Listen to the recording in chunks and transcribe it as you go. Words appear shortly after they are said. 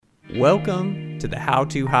Welcome to the How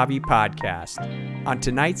to Hobby Podcast. On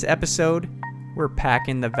tonight's episode, we're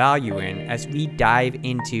packing the value in as we dive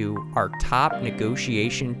into our top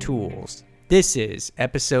negotiation tools. This is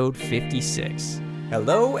episode 56.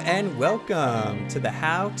 Hello and welcome to the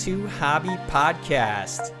How to Hobby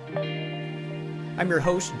Podcast. I'm your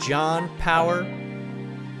host, John Power,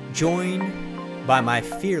 joined by my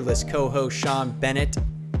fearless co-host, Sean Bennett,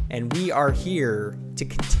 and we are here to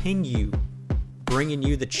continue bringing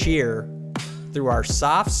you the cheer through our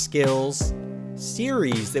soft skills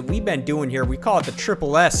series that we've been doing here. We call it the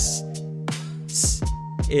Triple S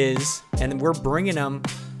and we're bringing them.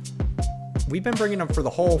 We've been bringing them for the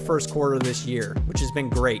whole first quarter of this year, which has been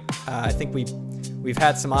great. I think we've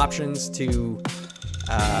had some options to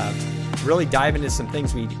really dive into some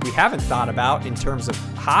things we haven't thought about in terms of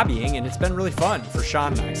hobbying, and it's been really fun for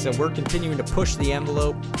Sean and I. So we're continuing to push the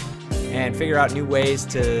envelope and figure out new ways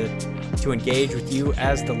to engage with you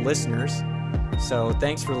as the listeners. So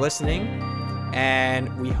thanks for listening,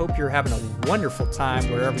 and we hope you're having a wonderful time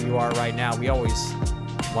wherever you are right now. We always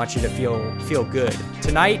want you to feel good.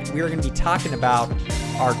 Tonight we are going to be talking about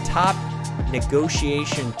our top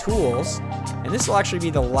negotiation tools, and this will actually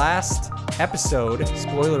be the last episode,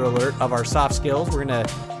 spoiler alert, of our soft skills. We're gonna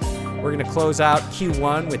close out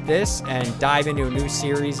Q1 with this and dive into a new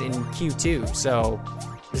series in Q2. So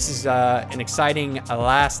this is an exciting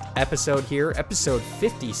last episode here, episode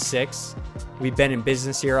 56. We've been in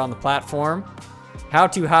business here on the platform. How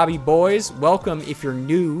to Hobby Boys, welcome if you're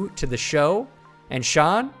new to the show. And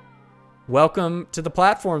Sean, welcome to the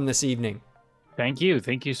platform this evening. Thank you.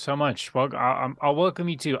 Thank you so much. Well, I'll welcome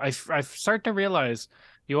you too. I start to realize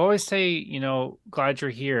you always say, glad you're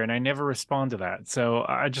here, and I never respond to that. So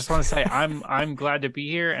I just want to say I'm glad to be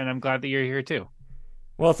here, and I'm glad that you're here too.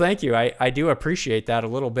 Well, thank you. I do appreciate that. A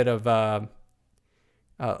little bit of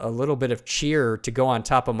cheer to go on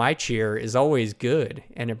top of my cheer is always good,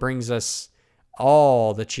 and it brings us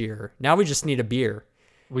all the cheer. Now we just need a beer.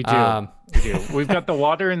 We do. We do. We've got the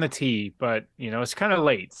water and the tea, but it's kind of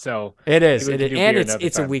late, so it is. And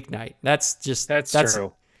it's a weeknight. That's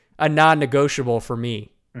true. A non-negotiable for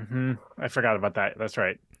me. Mm-hmm. I forgot about that. That's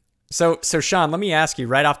right. So Sean, let me ask you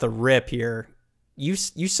right off the rip here. You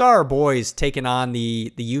saw our boys taking on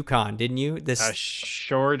the UConn, didn't you? I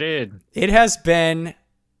sure did. It has been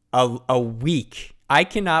a week. I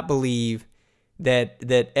cannot believe that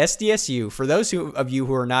SDSU, for those of you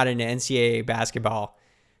who are not into NCAA basketball,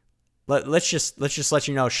 let's just let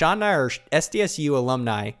you know, Sean and I are SDSU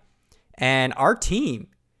alumni, and our team,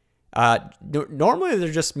 normally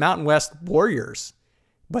they're just Mountain West Warriors,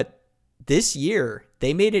 but this year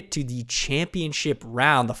they made it to the championship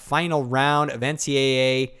round, the final round of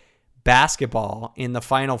NCAA basketball in the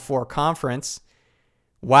Final Four conference.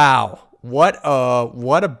 Wow, what a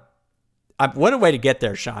way to get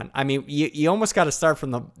there, Sean. I mean, you almost got to start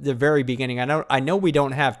from the very beginning. I know we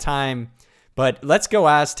don't have time, but let's go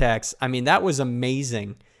Aztecs. I mean, that was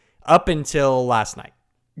amazing up until last night.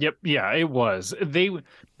 Yep. Yeah, it was. They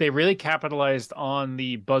really capitalized on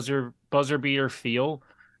the buzzer beater feel.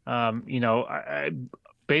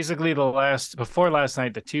 Basically before last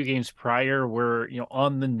night, the two games prior were,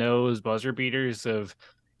 on the nose buzzer beaters of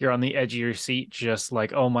you're on the edge of your seat, just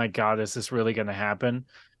like, oh my God, is this really going to happen?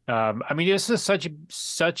 This is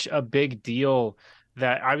such a big deal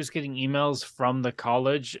that I was getting emails from the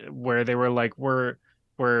college where they were like, we're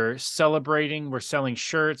celebrating, we're selling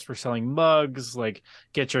shirts, we're selling mugs, like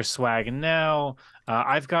get your swag now.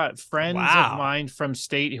 I've got friends of mine from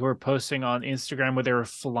state who are posting on Instagram where they were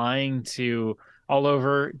flying to all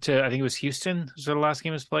over to, I think it was Houston, was where the last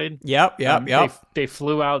game was played. Yep. They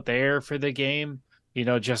flew out there for the game,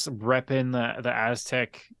 just repping the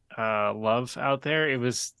Aztec love out there. It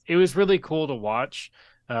was really cool to watch.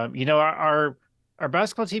 Our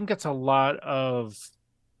basketball team gets a lot of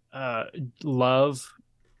love,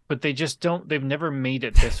 but they've never made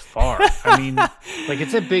it this far. I mean,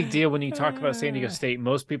 it's a big deal when you talk about San Diego State.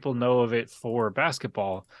 Most people know of it for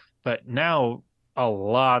basketball, but now a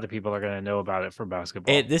lot of people are going to know about it for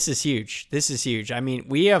basketball. This is huge. I mean,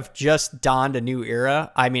 we have just donned a new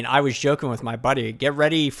era. I mean, I was joking with my buddy, get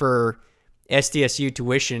ready for SDSU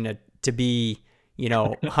tuition to be,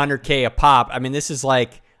 $100K a pop. I mean, this is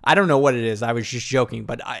like, I don't know what it is. I was just joking,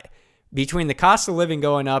 but between the cost of living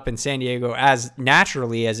going up in San Diego as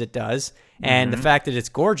naturally as it does, and the fact that it's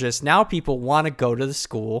gorgeous, now people want to go to the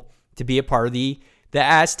school to be a part of the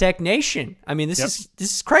Aztec Nation. I mean, this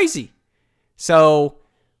is crazy. So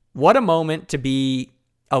what a moment to be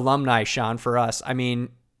alumni, Sean, for us. I mean,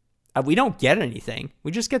 we don't get anything.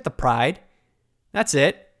 We just get the pride. That's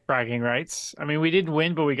it. Bragging rights. I mean, we didn't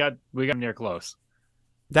win, but we got near close.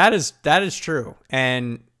 That is true.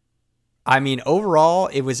 And I mean, overall,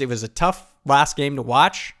 it was a tough last game to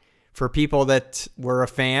watch for people that were a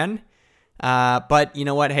fan. But you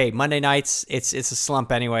know what? Hey, Monday nights, it's a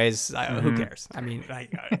slump anyways. Who cares? I mean,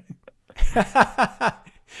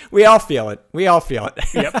 we all feel it. We all feel it.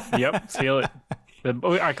 Yep, feel it.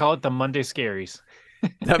 I call it the Monday scaries.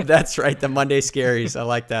 That's right, the Monday scaries. I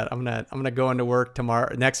like that. I'm gonna go into work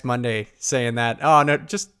next Monday, saying that. Oh no,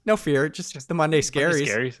 just no fear, just the Monday scaries. Monday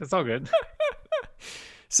scaries. It's all good.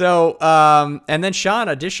 So, and then Sean,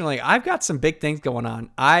 additionally, I've got some big things going on.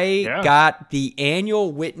 I got the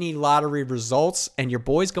annual Whitney Lottery results, and your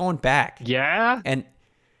boy's going back. Yeah, and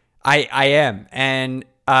I am, and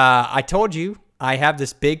I told you I have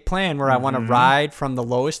this big plan where I want to ride from the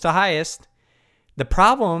lowest to highest. The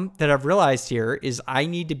problem that I've realized here is I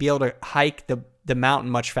need to be able to hike the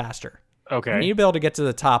mountain much faster. Okay. I need to be able to get to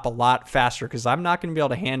the top a lot faster because I'm not going to be able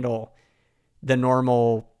to handle the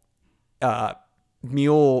normal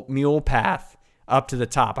mule path up to the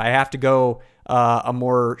top. I have to go a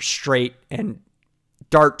more straight and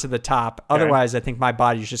dart to the top. Okay. Otherwise, I think my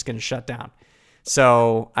body's just going to shut down.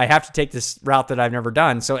 So I have to take this route that I've never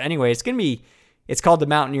done. So anyway, it's called the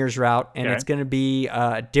Mountaineers route, and it's going to be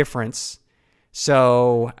a difference.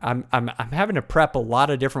 So I'm having to prep a lot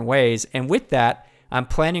of different ways. And with that, I'm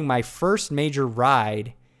planning my first major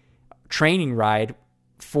training ride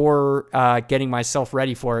for getting myself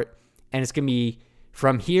ready for it. And it's going to be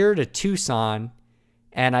from here to Tucson.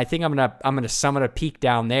 And I think I'm gonna summit a peak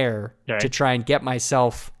down there to try and get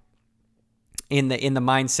myself in the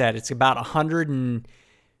mindset. It's about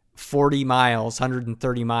 140 miles,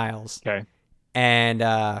 130 miles. Okay. And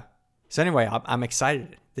so anyway, I'm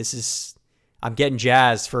excited. I'm getting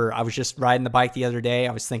jazzed I was just riding the bike the other day.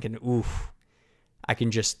 I was thinking, oof, I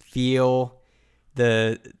can just feel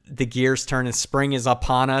the gears turning. Spring is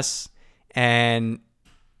upon us, and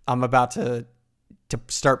I'm about to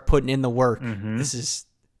start putting in the work. This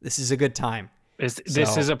is a good time. This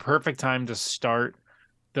is a perfect time to start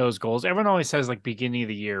those goals. Everyone always says like beginning of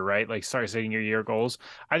the year, right? Like start setting your year goals.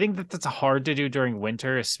 I think that's hard to do during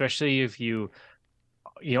winter, especially if you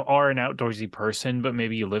are an outdoorsy person, but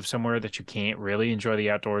maybe you live somewhere that you can't really enjoy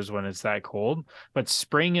the outdoors when it's that cold. But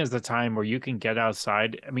spring is the time where you can get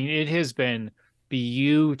outside. I mean, it has been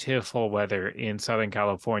beautiful weather in Southern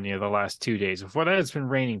California the last 2 days. Before that, it's been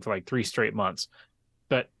raining for like 3 straight months.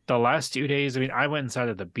 But the last 2 days, I mean, I went inside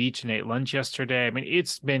of the beach and ate lunch yesterday. I mean,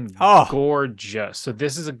 it's been gorgeous. So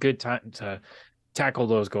this is a good time to tackle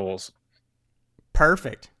those goals.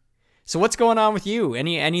 Perfect. So what's going on with you?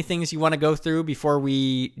 Any things you want to go through before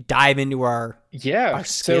we dive into our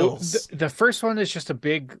skills? So the first one is just a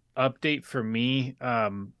big update for me.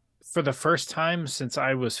 For the first time since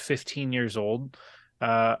I was 15 years old,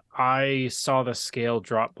 I saw the scale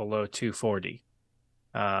drop below 240.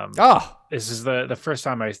 This is the first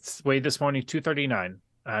time. I weighed this morning 239.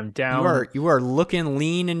 I'm down. You are looking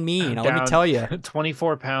lean and mean. Let me tell you,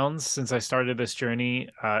 24 pounds since I started this journey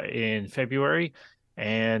in February.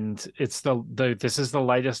 And it's this is the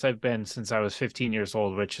lightest I've been since I was 15 years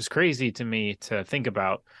old, which is crazy to me to think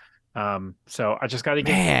about. So I just got to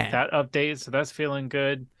get that update. So that's feeling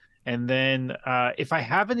good. And then if I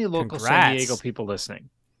have any local San Diego people listening,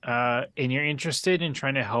 and you're interested in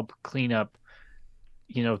trying to help clean up,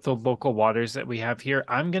 the local waters that we have here,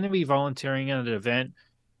 I'm going to be volunteering at an event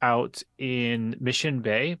out in Mission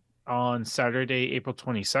Bay on Saturday, April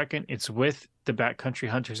 22nd. It's with the Backcountry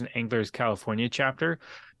Hunters and Anglers California chapter.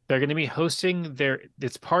 They're going to be hosting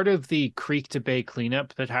it's part of the Creek to Bay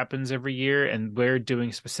cleanup that happens every year, and we're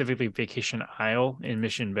doing specifically Vacation Isle in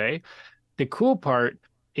Mission Bay. The cool part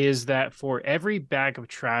is that for every bag of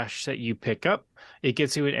trash that you pick up, it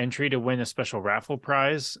gets you an entry to win a special raffle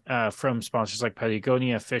prize from sponsors like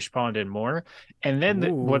Patagonia, Fish Pond, and more. And then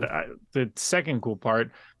the second cool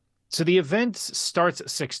part, so the event starts at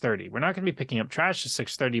 6:30. We're not going to be picking up trash at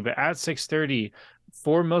 6:30, but at 6:30,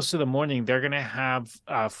 for most of the morning, they're going to have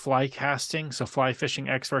fly casting. So fly fishing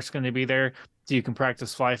experts going to be there, so you can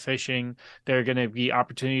practice fly fishing. There are going to be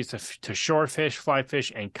opportunities to shore fish, fly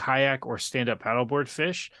fish, and kayak or stand-up paddleboard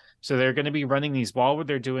fish. So they're going to be running these while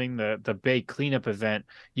they're doing the bay cleanup event.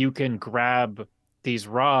 You can grab these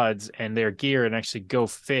rods and their gear and actually go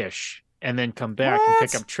fish, and then come back and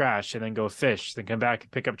pick up trash, and then go fish, then come back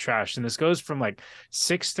and pick up trash. And this goes from like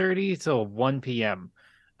 6:30 till 1 p.m.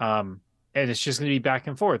 And it's just going to be back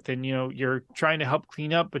and forth. And, you're trying to help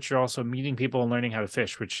clean up, but you're also meeting people and learning how to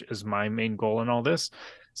fish, which is my main goal in all this.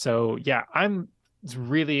 So, yeah, I'm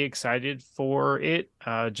really excited for it.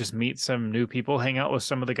 Just meet some new people, hang out with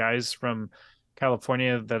some of the guys from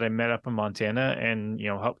California that I met up in Montana, and,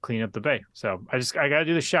 help clean up the bay. So I got to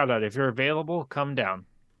do the shout out. If you're available, come down.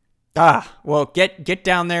 Well, get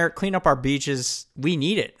down there, clean up our beaches. We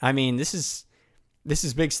need it. I mean, this is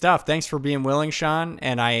big stuff. Thanks for being willing, Sean,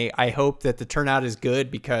 and I hope that the turnout is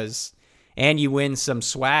good and you win some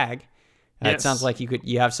swag. Yes. It sounds like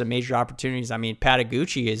you have some major opportunities. I mean,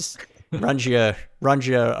 Patagucci runs you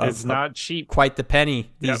It's not cheap. Quite the penny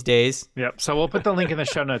these days. Yep. So we'll put the link in the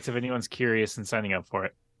show notes if anyone's curious and signing up for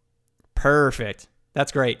it. Perfect.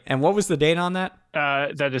 That's great. And what was the date on that?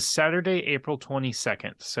 That is Saturday, April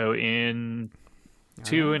 22nd. So in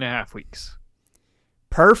 2.5 weeks.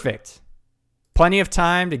 Perfect. Plenty of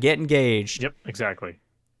time to get engaged. Yep, exactly.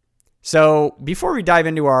 So before we dive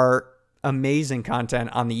into our amazing content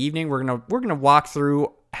on the evening, we're gonna walk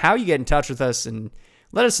through how you get in touch with us and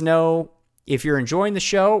let us know if you're enjoying the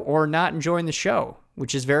show or not enjoying the show,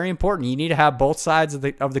 which is very important. You need to have both sides of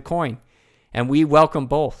the coin, and we welcome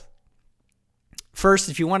both. First,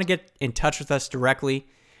 if you want to get in touch with us directly,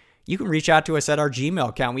 you can reach out to us at our Gmail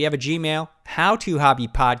account. We have a Gmail,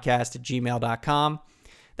 howtohobbypodcast@gmail.com.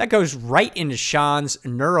 That goes right into Sean's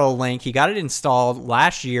Neuralink. He got it installed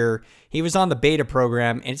last year. He was on the beta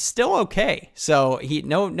program, and it's still okay. So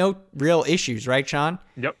no real issues, right, Sean?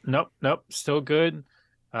 Yep. Nope. Still good.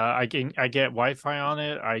 I get Wi-Fi on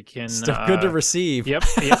it. I can still good to receive. Yep.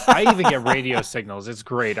 I even get radio signals. It's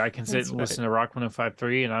great. I can sit and listen to Rock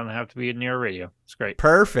 105.3, and I don't have to be near a radio. It's great.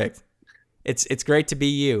 Perfect. It's great to be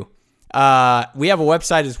you. We have a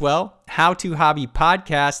website as well,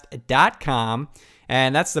 howtohobbypodcast.com,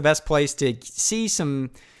 and that's the best place to see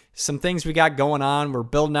some things we got going on. We're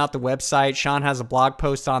building out the website. Sean has a blog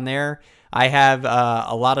post on there. I have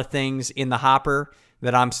a lot of things in the hopper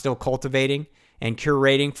that I'm still cultivating and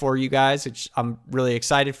curating for you guys, which I'm really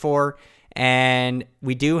excited for. And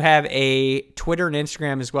we do have a Twitter and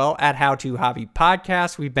Instagram as well at How to Hobby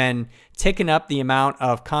Podcast. We've been ticking up the amount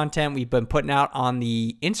of content we've been putting out on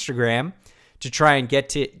the Instagram to try and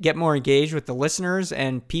get more engaged with the listeners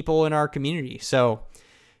and people in our community. So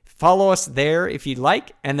follow us there if you'd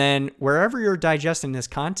like. And then wherever you're digesting this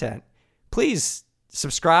content, please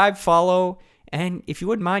subscribe, follow, and if you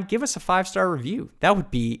wouldn't mind, give us a 5-star review. That would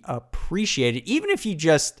be appreciated. Even if you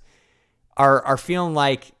just are feeling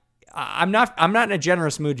like I'm not in a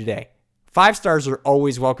generous mood today. 5 stars are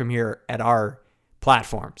always welcome here at our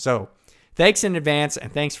platform. So thanks in advance,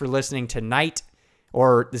 and thanks for listening tonight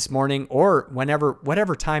or this morning or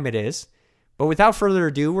whatever time it is. But without further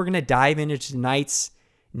ado, we're going to dive into tonight's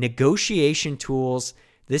negotiation tools.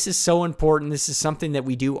 This is so important. This is something that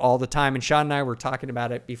we do all the time. And Sean and I were talking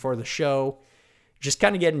about it before the show, just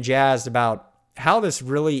kind of getting jazzed about how this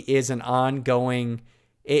really is an ongoing.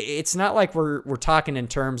 It's not like we're talking in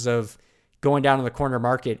terms of going down to the corner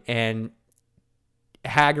market and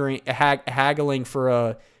haggling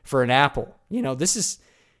for an apple. You know, this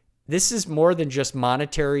is more than just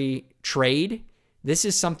monetary trade. This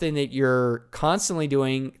is something that you're constantly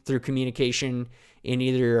doing through communication in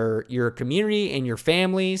either your community, in your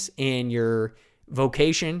families, in your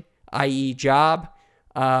vocation, i.e. job,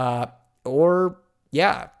 or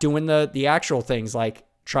doing the actual things like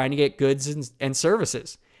trying to get goods and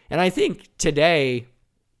services. And I think today,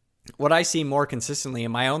 what I see more consistently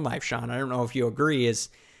in my own life, Sean, I don't know if you agree, is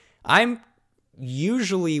I'm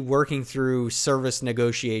usually working through service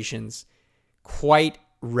negotiations quite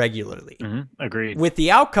regularly. Agreed. With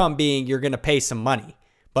the outcome being you're going to pay some money.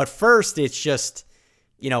 But first, it's just,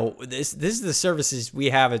 this is the services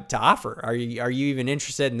we have to offer. Are you even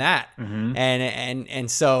interested in that?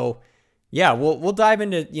 And so, yeah, we'll dive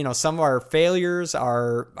into, some of our failures,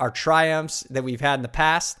 our triumphs that we've had in the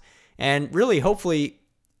past. And really, hopefully,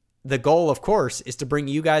 the goal, of course, is to bring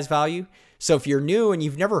you guys value. So if you're new and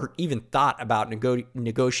you've never even thought about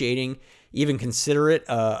negotiating, even consider it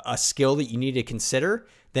a skill that you need to consider,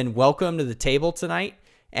 then welcome to the table tonight.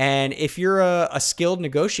 And if you're a skilled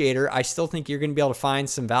negotiator, I still think you're going to be able to find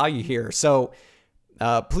some value here. So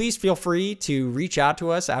please feel free to reach out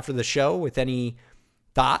to us after the show with any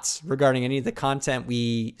thoughts regarding any of the content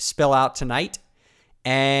we spill out tonight.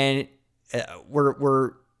 And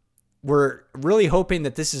we're really hoping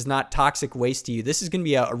that this is not toxic waste to you. This is going to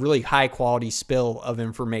be a really high quality spill of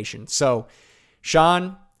information. So,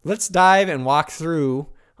 Sean, let's dive and walk through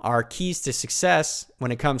our keys to success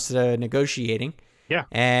when it comes to negotiating. Yeah.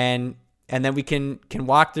 And then we can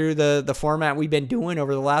walk through the format we've been doing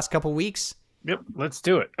over the last couple of weeks. Yep, let's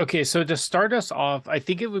do it. Okay, so to start us off, I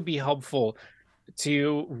think it would be helpful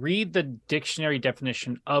to read the dictionary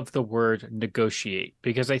definition of the word negotiate,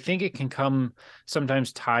 because I think it can come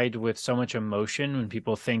sometimes tied with so much emotion when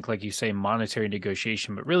people think, like you say, monetary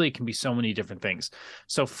negotiation, but really it can be so many different things.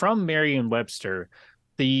 So from Merriam-Webster,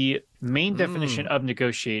 The main definition of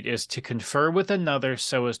negotiate is to confer with another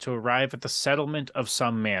so as to arrive at the settlement of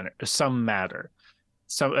some matter.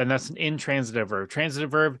 So, and that's an intransitive verb.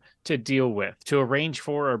 Transitive verb, to deal with, to arrange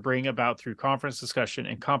for or bring about through conference, discussion,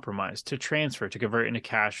 and compromise, to transfer, to convert into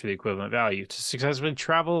cash for the equivalent value, to successfully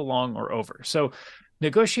travel along or over. So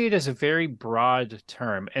negotiate is a very broad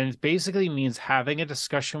term, and it basically means having a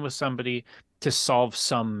discussion with somebody to solve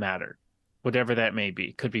some matter, whatever that may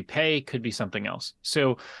be. Could be pay, could be something else.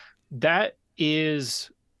 So that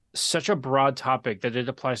is such a broad topic that it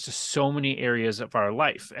applies to so many areas of our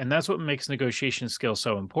life. And that's what makes negotiation skills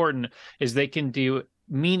so important, is they can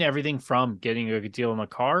mean everything from getting a good deal in a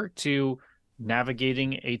car to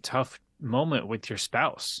navigating a tough moment with your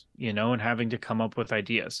spouse, and having to come up with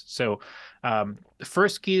ideas. So the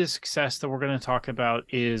first key to success that we're going to talk about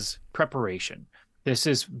is preparation. This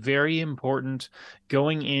is very important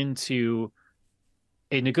going into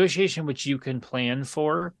a negotiation which you can plan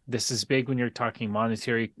for. This is big when you're talking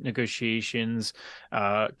monetary negotiations,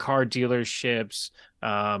 car dealerships,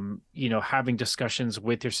 having discussions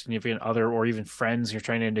with your significant other or even friends. You're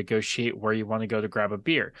trying to negotiate where you want to go to grab a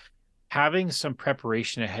beer. Having some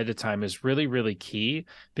preparation ahead of time is really, really key,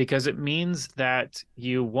 because it means that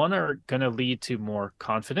you, one, are going to lead to more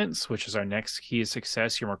confidence, which is our next key of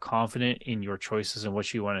success. You're more confident in your choices and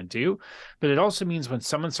what you want to do. But it also means when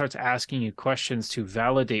someone starts asking you questions to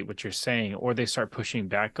validate what you're saying, or they start pushing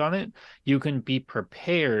back on it, you can be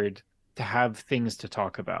prepared to have things to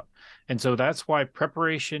talk about. And so that's why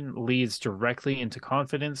preparation leads directly into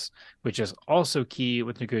confidence, which is also key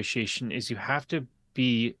with negotiation. Is you have to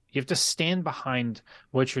stand behind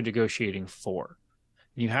what you're negotiating for.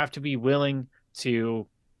 You have to be willing to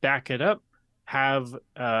back it up, have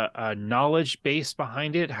a knowledge base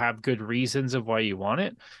behind it, have good reasons of why you want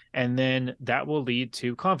it, and then that will lead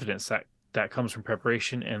to confidence. That comes from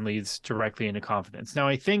preparation and leads directly into confidence. Now,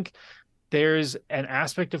 I think there's an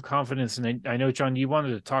aspect of confidence, and I know, John, you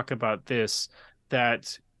wanted to talk about this,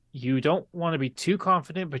 that you don't want to be too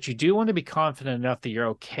confident, but you do want to be confident enough that you're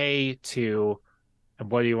okay to. And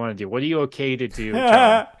what do you want to do? What are you okay to do,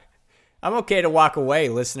 John? I'm okay to walk away,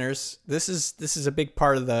 listeners. This is a big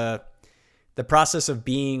part of the process of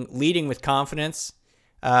leading with confidence,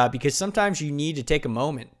 because sometimes you need to take a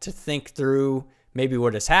moment to think through maybe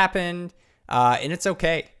what has happened, and it's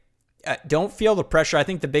okay. Don't feel the pressure. I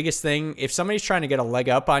think the biggest thing, if somebody's trying to get a leg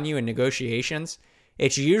up on you in negotiations,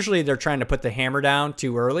 it's usually they're trying to put the hammer down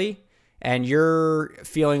too early, and you're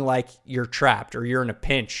feeling like you're trapped or you're in a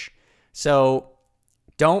pinch. So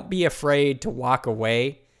don't be afraid to walk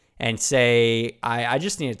away and say, I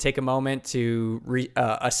just need to take a moment to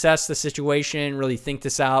assess the situation, really think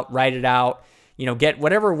this out, write it out, get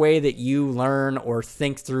whatever way that you learn or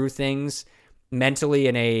think through things mentally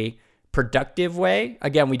in a productive way.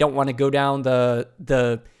 Again, we don't want to go down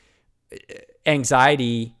the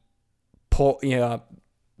anxiety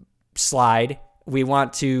slide. We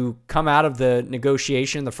want to come out of the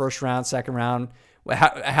negotiation, the first round, second round,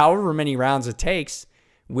 however many rounds it takes,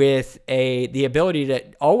 with the ability to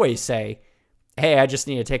always say, hey, I just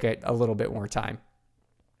need to take a little bit more time.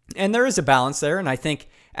 And there is a balance there. And I think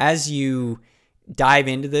as you dive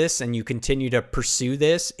into this and you continue to pursue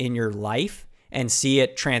this in your life and see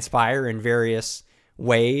it transpire in various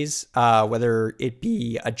ways, whether it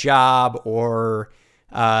be a job or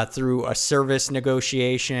through a service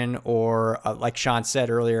negotiation or, like Sean said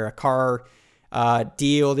earlier, a car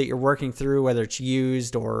deal that you're working through, whether it's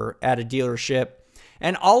used or at a dealership.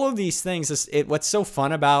 And all of these things, what's so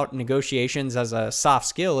fun about negotiations as a soft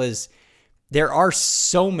skill is there are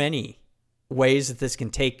so many ways that this can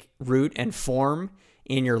take root and form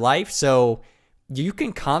in your life. So you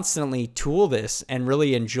can constantly tool this and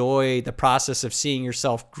really enjoy the process of seeing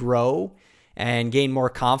yourself grow and gain more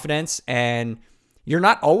confidence. And you're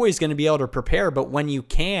not always going to be able to prepare, but when you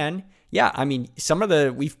can,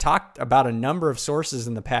 we've talked about a number of sources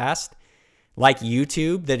in the past, like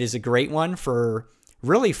YouTube, that is a great one for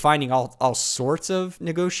really finding all sorts of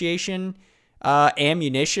negotiation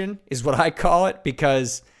ammunition, is what I call it,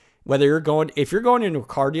 because if you're going into a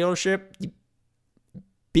car dealership,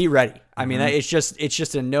 be ready. I mean, it's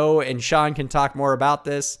just a no, and Sean can talk more about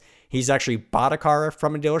this. He's actually bought a car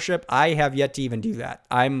from a dealership. I have yet to even do that.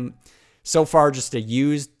 I'm so far just a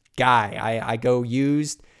used guy. I go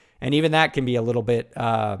used, and even that can be a little bit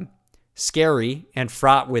scary and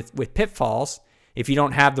fraught with pitfalls if you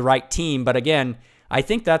don't have the right team. But again, I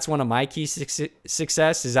think that's one of my key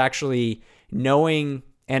success is actually knowing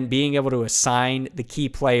and being able to assign the key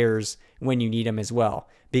players when you need them as well.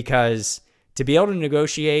 Because to be able to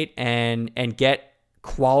negotiate and get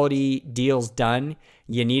quality deals done,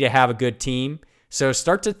 you need to have a good team. So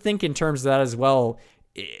start to think in terms of that as well.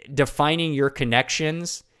 defining your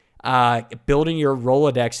connections, building your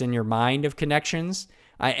Rolodex in your mind of connections.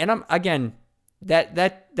 And I'm, again,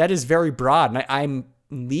 that is very broad, and I'm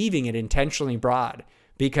leaving it intentionally broad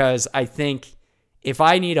because I think if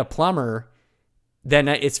I need a plumber, then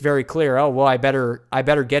it's very clear. Oh, well, I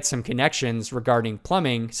better get some connections regarding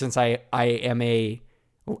plumbing since I am a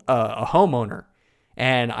homeowner,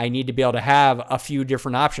 and I need to be able to have a few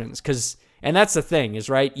different options. And that's the thing is,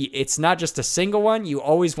 right, it's not just a single one. You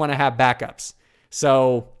always want to have backups.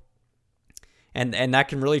 So, and that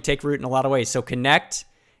can really take root in a lot of ways. So connect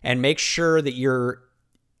and make sure that you're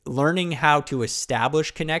learning how to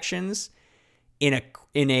establish connections in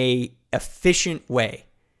a efficient way.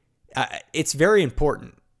 It's very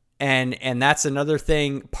important. And that's another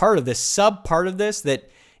thing, part of this, sub part of this, that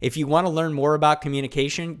if you want to learn more about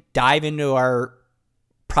communication, dive into our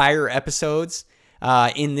prior episodes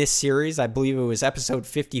in this series. I believe it was episode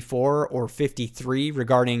 54 or 53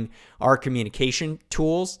 regarding our communication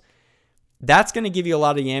tools. That's going to give you a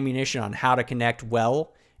lot of the ammunition on how to connect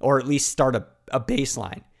well, or at least start a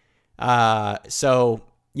baseline. So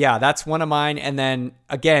yeah, that's one of mine. And then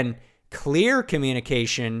again, clear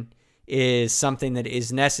communication is something that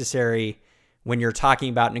is necessary when you're talking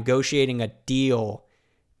about negotiating a deal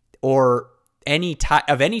or any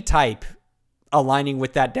type aligning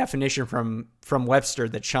with that definition from Webster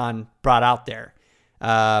that Sean brought out there.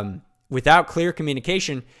 Without clear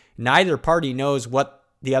communication, neither party knows what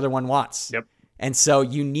the other one wants. Yep. And so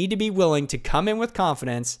you need to be willing to come in with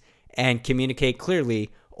confidence and communicate clearly,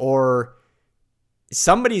 or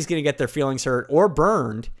somebody's going to get their feelings hurt or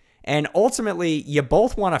burned. And ultimately, you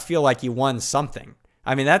both want to feel like you won something.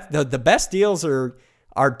 I mean, that the best deals are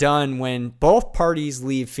done when both parties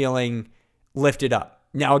leave feeling lifted up.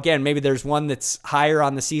 Now, again, maybe there's one that's higher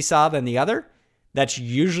on the seesaw than the other. That's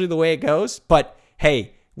usually the way it goes. But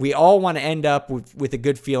hey, we all want to end up with a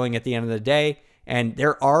good feeling at the end of the day. And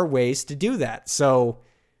there are ways to do that. So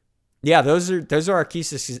yeah, those are our keys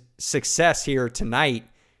to success here tonight,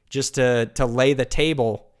 just to lay the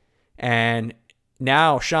table. And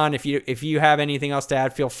now, Sean, if you have anything else to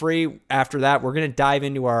add, feel free. After that, we're going to dive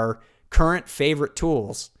into our current favorite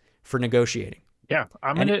tools for negotiating. Yeah,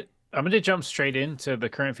 I'm gonna jump straight into the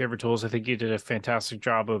current favorite tools. I think you did a fantastic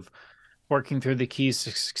job of working through the keys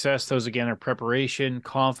to success. Those again are preparation,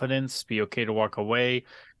 confidence, be okay to walk away,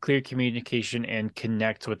 clear communication, and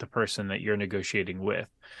connect with the person that you're negotiating with.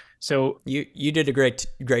 So you did a great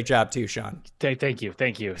job too, Sean. Thank you.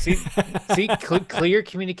 See, clear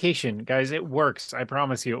communication, guys. It works. I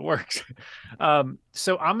promise you, it works.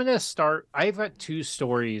 So I'm gonna start. I've got two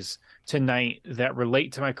stories tonight that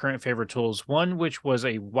relate to my current favorite tools. One which was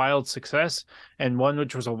a wild success, and one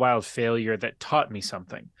which was a wild failure that taught me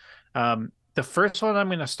something. The first one I'm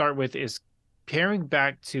going to start with is pairing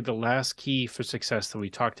back to the last key for success that we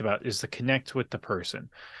talked about, is the connect with the person.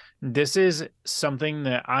 This is something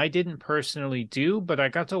that I didn't personally do, but I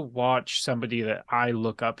got to watch somebody that I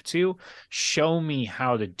look up to show me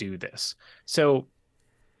how to do this. So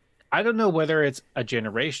I don't know whether it's a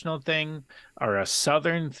generational thing or a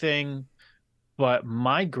Southern thing, but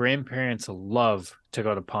my grandparents love to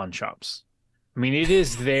go to pawn shops. I mean, it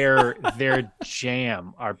is their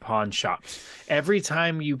jam, are pawn shops. Every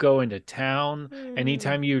time you go into town,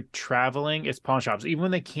 anytime you're traveling, it's pawn shops. Even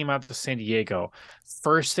when they came out to San Diego,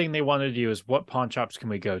 first thing they wanted to do is, what pawn shops can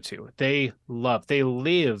we go to? They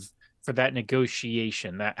live for that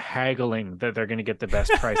negotiation, that haggling, that they're going to get the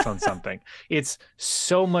best price on something. It's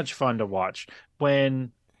so much fun to watch.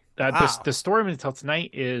 When the story I'm going to tell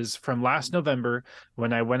tonight is from last November,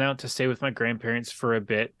 when I went out to stay with my grandparents for a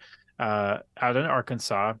bit, out in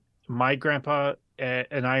Arkansas. My grandpa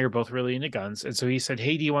and I are both really into guns, and so he said,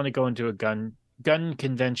 "Hey, do you want to go into a gun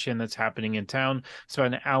convention that's happening in town? It's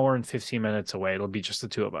about an hour and 15 minutes away. It'll be just the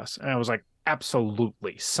two of us." And I was like,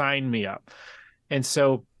 "Absolutely, sign me up." And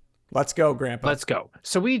so, let's go, Grandpa. Let's go.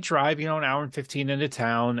 So we drive, an hour and 15 into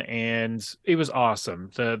town, and it was awesome.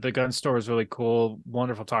 The gun store is really cool.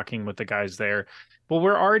 Wonderful talking with the guys there. Well,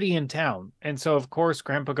 we're already in town. And so, of course,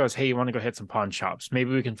 Grandpa goes, "Hey, you want to go hit some pawn shops?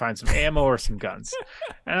 Maybe we can find some ammo or some guns."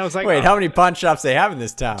 And I was like, "Wait, how many pawn shops they have in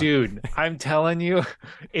this town?" Dude, I'm telling you,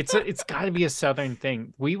 it's got to be a Southern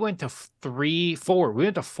thing. We went to four. We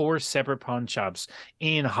went to four separate pawn shops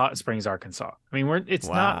in Hot Springs, Arkansas. I mean, it's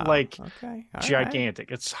not like gigantic.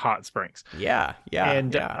 Right. It's Hot Springs. Yeah.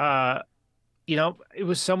 And it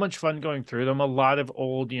was so much fun going through them. A lot of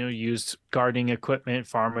old, used gardening equipment,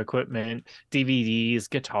 farm equipment, DVDs,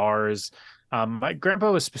 guitars. My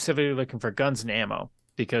grandpa was specifically looking for guns and ammo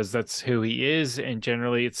because that's who he is. And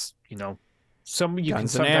generally it's, you can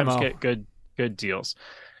sometimes get good deals.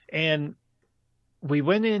 And we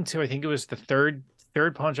went into, I think it was the third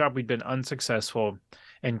third pawn shop, we'd been unsuccessful,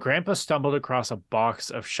 and Grandpa stumbled across a box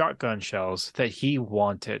of shotgun shells that he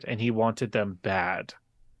wanted, and he wanted them bad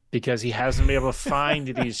because he hasn't been able to find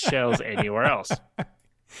these shells anywhere else.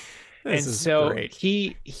 This And is so great.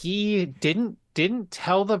 he didn't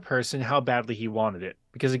tell the person how badly he wanted it,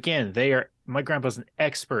 because again, my grandpa's an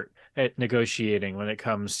expert at negotiating when it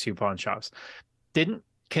comes to pawn shops. Didn't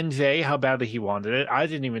convey how badly he wanted it. I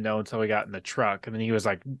didn't even know until we got in the truck, and then he was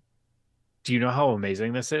like, "Do you know how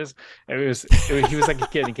amazing this is?" He was like a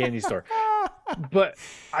kid in a candy store. But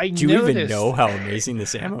Do you even know how amazing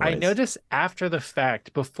this ammo is? I noticed after the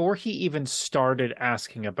fact, before he even started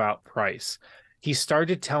asking about price, he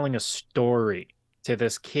started telling a story to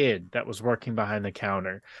this kid that was working behind the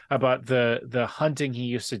counter about the hunting he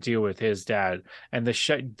used to do with his dad, and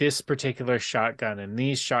this particular shotgun and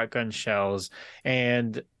these shotgun shells.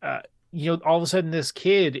 And all of a sudden this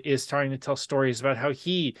kid is starting to tell stories about how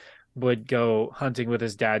he would go hunting with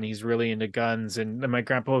his dad, and he's really into guns. And my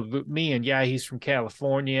grandpa would loop me, and yeah, he's from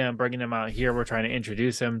California. I'm bringing him out here. We're trying to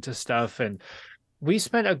introduce him to stuff. And we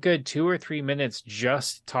spent a good 2 or 3 minutes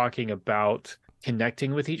just talking about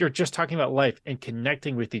connecting with each, or just talking about life and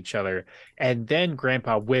connecting with each other. And then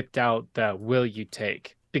Grandpa whipped out the "will you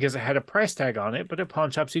take?" because it had a price tag on it, but at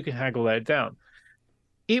pawn shops you can haggle that down.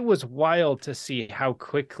 It was wild to see how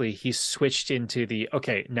quickly he switched into the,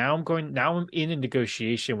 okay, now I'm in a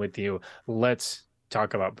negotiation with you. Let's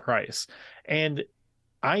talk about price. And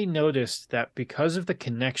I noticed that because of the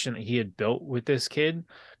connection that he had built with this kid,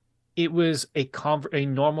 it was a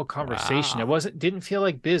normal conversation. Wow. It didn't feel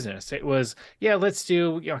like business. It was, yeah, let's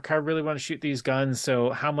do, I really want to shoot these guns.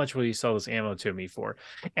 So how much will you sell this ammo to me for?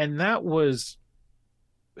 And that was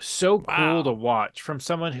so cool to watch from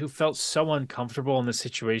someone who felt so uncomfortable in the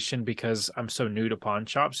situation, because I'm so new to pawn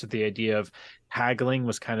shops, that the idea of haggling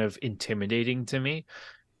was kind of intimidating to me.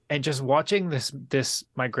 And just watching this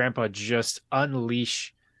my grandpa just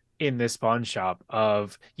unleash in this pawn shop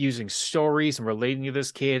of using stories and relating to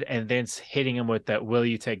this kid, and then hitting him with that "will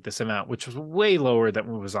you take this amount," which was way lower than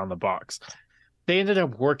what was on the box. They ended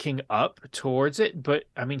up working up towards it, but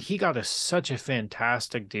I mean, he got such a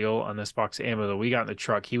fantastic deal on this box of ammo that we got in the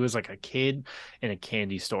truck. He was like a kid in a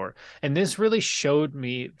candy store. And this really showed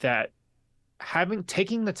me that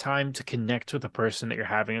taking the time to connect with the person that you're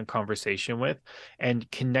having a conversation with, and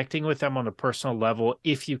connecting with them on a personal level,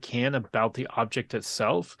 if you can, about the object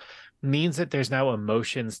itself, means that there's now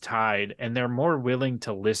emotions tied, and they're more willing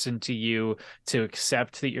to listen to you, to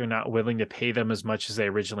accept that you're not willing to pay them as much as they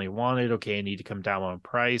originally wanted. Okay, I need to come down on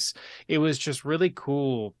price. It was just really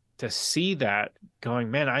cool to see that, going,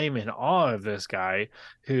 man, I am in awe of this guy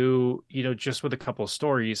who, just with a couple of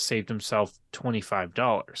stories saved himself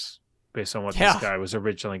 $25 based on what this guy was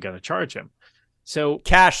originally going to charge him. So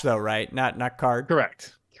cash though, right? Not card.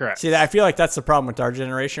 Correct. See, I feel like that's the problem with our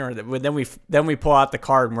generation. Or then we pull out the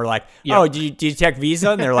card and we're like, "Oh, do you check Visa?"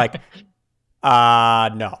 And they're like, no,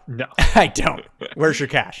 I don't. Where's your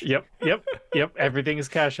cash?" Yep. Everything is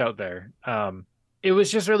cash out there. It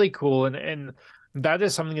was just really cool, and that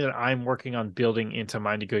is something that I'm working on building into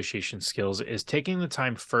my negotiation skills, is taking the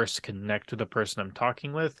time first to connect with the person I'm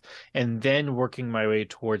talking with, and then working my way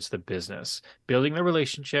towards the business, building the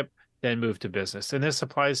relationship, then move to business. And this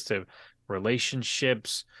applies to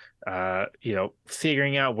relationships,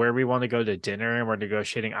 figuring out where we want to go to dinner, and we're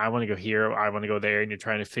negotiating, I want to go here, I want to go there, and you're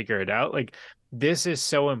trying to figure it out. Like, this is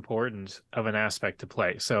so important of an aspect to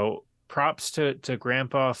play. So props to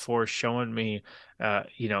Grandpa for showing me,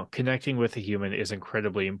 connecting with a human is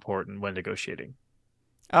incredibly important when negotiating.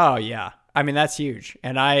 Oh yeah. I mean, that's huge.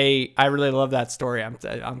 And I really love that story.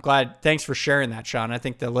 I'm glad. Thanks for sharing that, Sean. I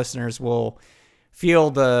think the listeners will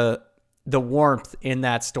feel the warmth in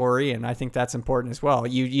that story, and I think that's important as well.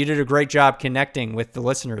 You did a great job connecting with the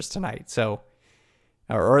listeners tonight. So,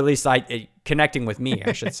 or at least connecting with me,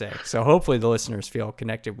 I should say. So hopefully the listeners feel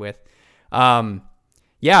connected with.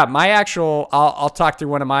 Yeah, I'll talk through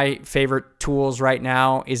one of my favorite tools right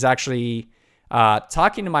now is actually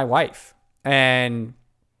talking to my wife. And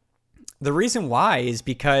the reason why is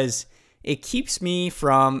because it keeps me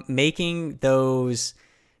from making those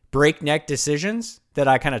breakneck decisions that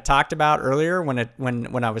I kind of talked about earlier when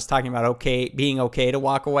I was talking about being okay to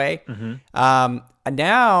walk away. Mm-hmm.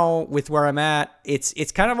 Now with where I'm at,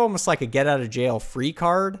 it's kind of almost like a get out of jail free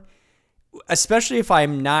card, especially if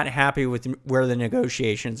I'm not happy with where the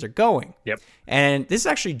negotiations are going. Yep. And this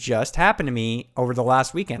actually just happened to me over the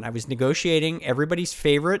last weekend. I was negotiating everybody's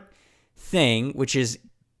favorite thing, which is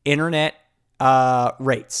internet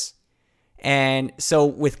rates. And so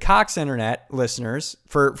with Cox Internet, listeners,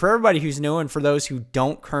 for everybody who's new and for those who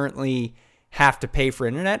don't currently have to pay for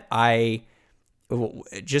internet, I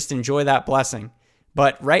just enjoy that blessing.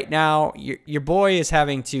 But right now, your boy is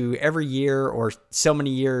having to every year or so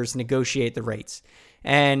many years negotiate the rates.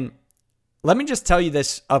 And let me just tell you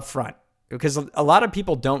this up front, because a lot of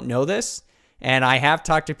people don't know this. And I have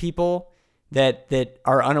talked to people that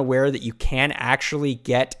are unaware that you can actually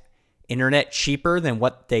get internet cheaper than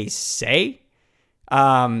what they say.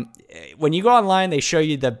 When you go online, they show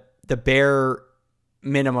you the bare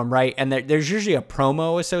minimum, right? And there's usually a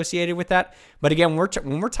promo associated with that. But again,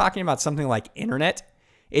 when we're talking about something like internet,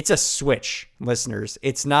 it's a switch, listeners.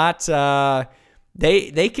 It's not.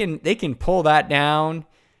 They can pull that down.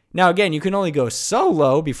 Now, again, you can only go so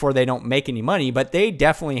low before they don't make any money, but they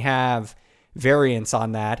definitely have variance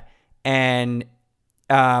on that. And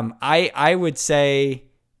I would say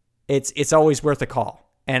it's always worth a call.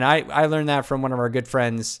 And I learned that from one of our good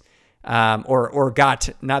friends, or got,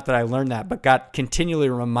 not that I learned that, but got continually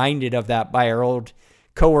reminded of that by our old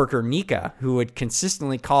coworker Mika, who would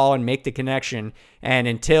consistently call and make the connection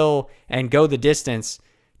and go the distance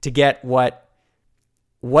to get what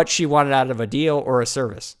she wanted out of a deal or a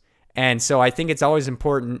service. And so I think it's always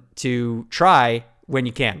important to try when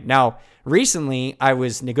you can. Now, recently I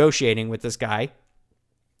was negotiating with this guy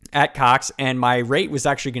at Cox, and my rate was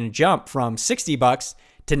actually going to jump from $60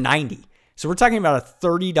 to $90. So we're talking about a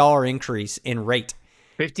 $30 increase in rate.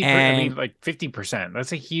 50%. I mean, like 50%.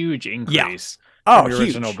 That's a huge increase. Yeah. Oh, from the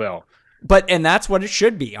original huge bill. And that's what it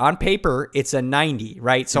should be. On paper, it's a 90,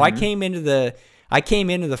 right? So I came into the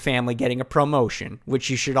family getting a promotion, which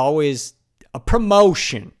you should always get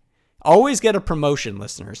a promotion,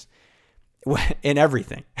 listeners, in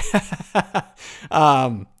everything.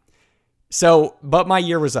 But my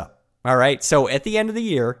year was up. All right. So at the end of the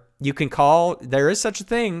year, you can call. There is such a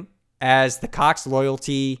thing as the Cox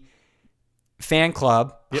Loyalty Fan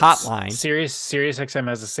Club hotline. Sirius XM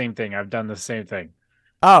has the same thing. I've done the same thing.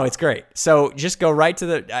 Oh, it's great. So just go right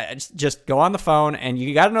to just go on the phone, and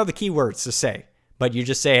you got to know the keywords to say, but you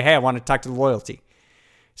just say, hey, I want to talk to the loyalty.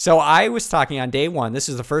 So I was talking on day one. This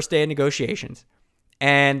is the first day of negotiations.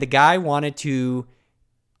 And the guy wanted to,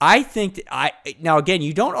 now again,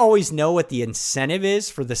 you don't always know what the incentive is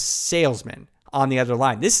for the salesman on the other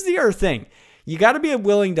line. This is the other thing. You got to be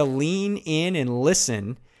willing to lean in and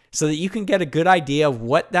listen so that you can get a good idea of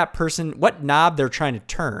what knob they're trying to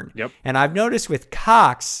turn. Yep. And I've noticed with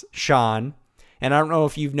Cox, Sean, and I don't know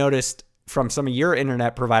if you've noticed from some of your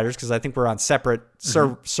internet providers, because I think we're on separate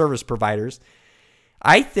service providers,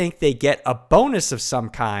 I think they get a bonus of some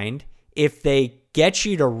kind if they get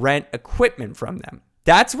you to rent equipment from them.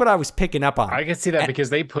 That's what I was picking up on. I can see that because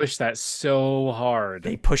they push that so hard.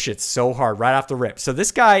 They push it so hard right off the rip. So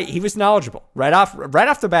this guy, he was knowledgeable. Right off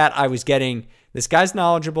the bat, I was getting, this guy's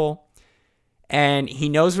knowledgeable and he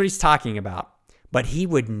knows what he's talking about, but he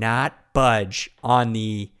would not budge on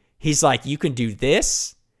he's like, you can do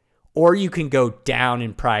this or you can go down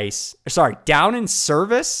in down in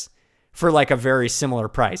service for like a very similar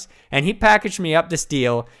price. And he packaged me up this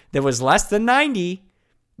deal that was less than 90,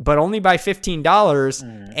 but only by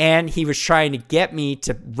 $15. And he was trying to get me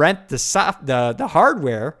to rent the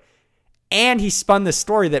hardware. And he spun the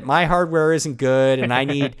story that my hardware isn't good, and I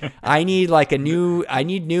need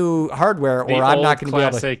new hardware, or I'm not going to be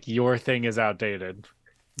able to. Your thing is outdated.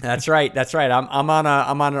 That's right. I'm on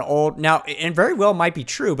an old now, and very well might be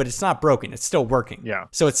true, but it's not broken. It's still working. Yeah.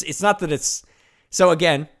 So it's not that it's. So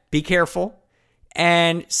again, be careful.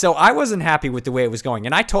 And so I wasn't happy with the way it was going,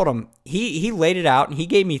 and I told him he laid it out, and he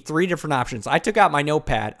gave me 3 different options. I took out my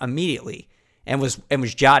notepad immediately and was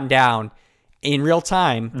jotting down in real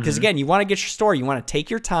time, because again, you want to get your story, you want to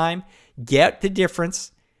take your time, get the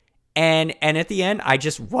difference, and at the end, I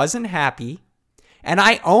just wasn't happy, and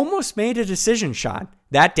I almost made a decision, Sean,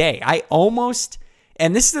 that day.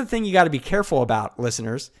 And this is the thing you got to be careful about,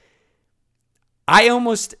 listeners. I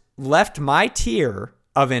almost left my tier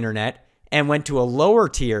of internet and went to a lower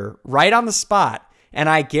tier right on the spot, and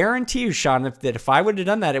I guarantee you, Sean, that if I would have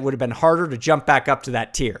done that, it would have been harder to jump back up to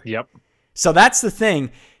that tier. Yep. So that's the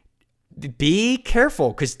thing. Be careful,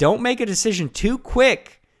 because don't make a decision too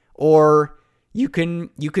quick, or you can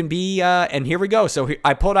be. And here we go. So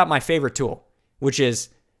I pulled out my favorite tool, which is,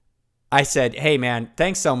 I said, "Hey man,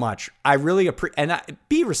 thanks so much. I really appreciate."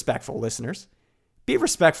 Be respectful, listeners. Be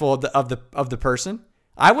respectful of the person.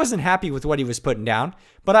 I wasn't happy with what he was putting down,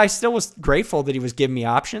 but I still was grateful that he was giving me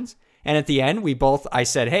options. And at the end, I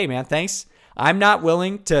said, "Hey man, thanks. I'm not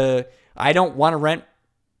willing to. I don't want to rent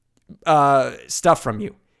stuff from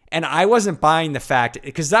you." And I wasn't buying the fact,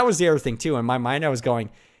 because that was the other thing too. In my mind, I was going,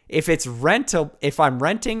 if I'm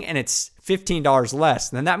renting and it's $15 less,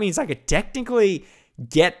 then that means I could technically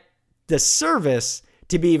get the service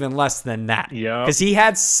to be even less than that. Yeah. Because he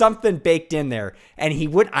had something baked in there. And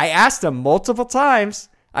I asked him multiple times.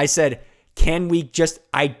 I said, can we just,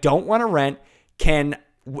 I don't want to rent.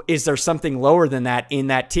 Is there something lower than that in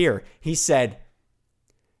that tier? He said,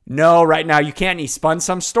 no, right now you can't. And he spun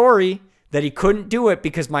some story that he couldn't do it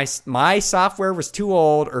because my software was too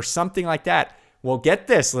old or something like that. Well, get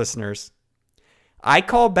this, listeners. I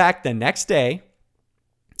called back the next day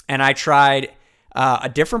and I tried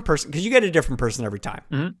a different person, because you get a different person every time.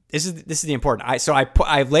 Mm-hmm. This is the important.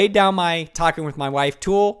 I laid down my talking with my wife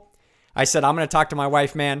tool. I said, I'm going to talk to my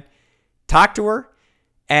wife, man. Talk to her.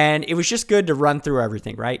 And it was just good to run through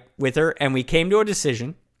everything, right, with her. And we came to a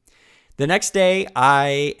decision. The next day,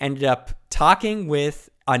 I ended up talking with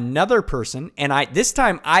another person. And this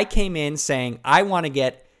time I came in saying, I want to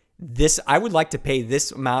get this. I would like to pay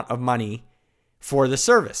this amount of money for the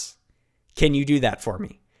service. Can you do that for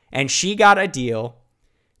me? And she got a deal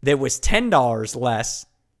that was $10 less,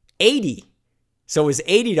 $80. So it was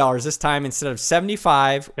 $80 this time instead of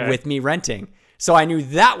 $75 with me renting. So I knew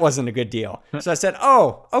that wasn't a good deal. So I said,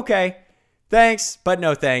 oh, okay, thanks, but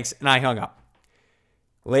no thanks. And I hung up.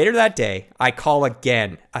 Later that day, I call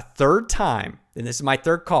again, a third time. And this is my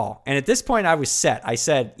third call. And at this point, I was set. I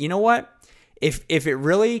said, you know what? If it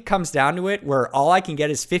really comes down to it, where all I can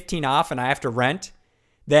get is 15 off and I have to rent,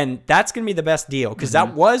 then that's going to be the best deal, because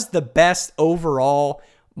that was the best overall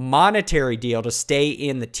monetary deal to stay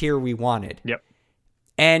in the tier we wanted. Yep.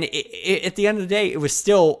 And at the end of the day, it was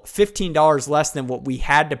still $15 less than what we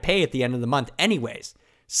had to pay at the end of the month anyways.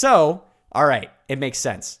 So, all right, it makes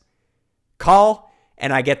sense. Call,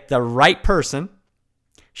 and I get the right person.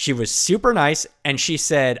 She was super nice, and she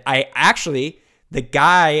said, the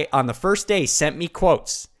guy on the first day sent me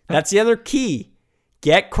quotes. That's the other key.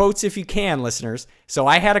 Get quotes if you can, listeners. So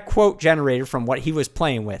I had a quote generated from what he was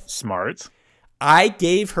playing with. Smart. I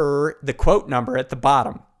gave her the quote number at the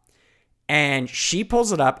bottom, and she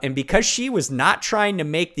pulls it up. And because she was not trying to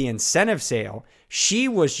make the incentive sale, she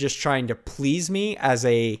was just trying to please me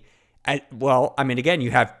again, you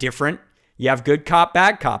have good cop,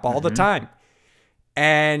 bad cop all the time.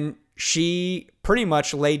 And she pretty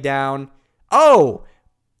much laid down, oh,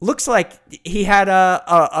 looks like he had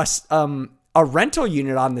a rental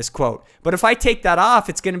unit on this quote, but if I take that off,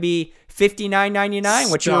 it's going to be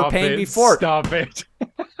 $59.99, what you were paying before. Stop it.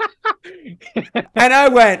 And I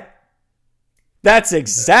went, that's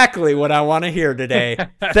exactly what I want to hear today.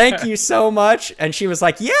 Thank you so much. And she was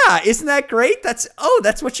like, yeah, isn't that great? That's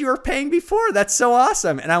what you were paying before. That's so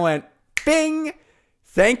awesome. And I went, bing,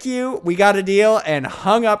 thank you. We got a deal, and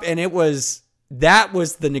hung up. And that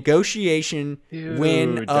was the negotiation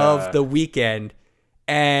win of the weekend.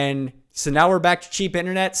 And so now we're back to cheap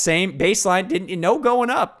internet. Same baseline, going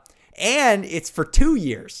up. And it's for 2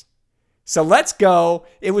 years. So let's go.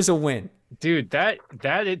 It was a win. Dude, that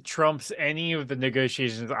it trumps any of the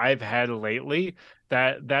negotiations I've had lately.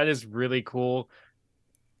 That is really cool.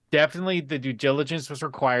 Definitely the due diligence was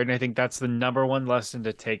required. And I think that's the number one lesson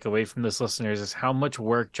to take away from this, listeners, is how much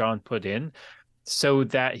work John put in so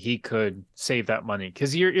that he could save that money.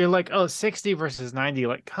 Because you're like, oh, 60 versus 90.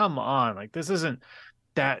 Like, come on. Like, this isn't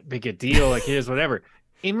that big a deal. Like, it is whatever.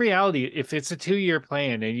 In reality, if it's a 2-year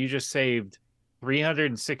plan and you just saved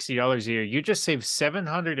 $360 a year, you just saved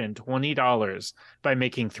 $720 by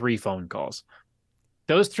making 3 phone calls.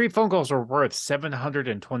 Those 3 phone calls are worth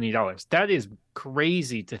 $720. That is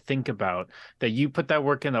crazy to think about, that you put that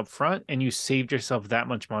work in up front and you saved yourself that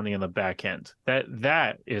much money on the back end.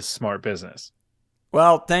 That is smart business.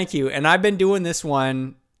 Well, thank you. And I've been doing this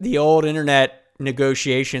one, the old internet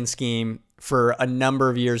negotiation scheme, for a number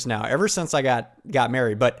of years now, ever since I got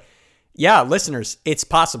married. But yeah, listeners, it's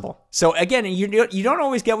possible. So again, you don't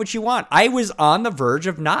always get what you want. I was on the verge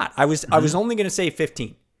of not. I was only going to say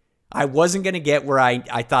 15. I wasn't going to get where I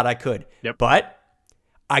thought I could. Yep. But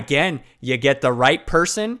again, you get the right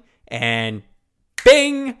person and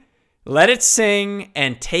bing, let it sing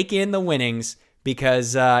and take in the winnings,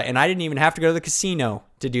 because and I didn't even have to go to the casino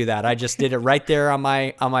to do that. I just did it right there on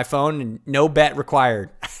my phone, and no bet required.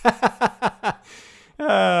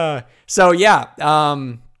 So yeah.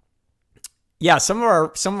 Yeah, some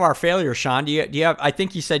of our failures, Sean. Do you have? I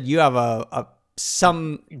think you said you have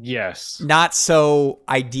some not so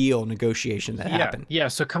ideal negotiation that happened. Yeah.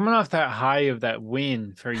 So coming off that high of that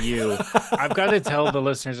win for you, I've got to tell the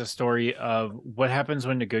listeners a story of what happens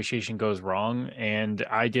when negotiation goes wrong, and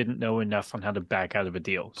I didn't know enough on how to back out of a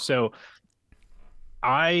deal. So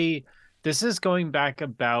this is going back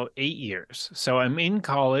about 8 years. So I'm in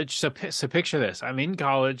college. So picture this: I'm in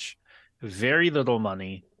college, very little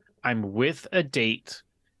money. I'm with a date,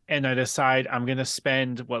 and I decide I'm going to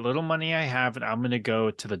spend what little money I have, and I'm going to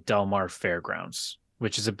go to the Del Mar Fairgrounds.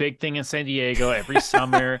 which is a big thing in San Diego. Every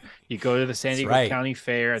summer, you go to the San That's Diego right. County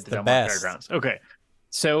Fair It's at the the Delmont best. Fairgrounds. Okay.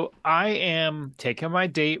 So I am taking my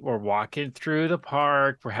date. We're walking through the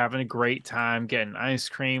park. We're having a great time, getting ice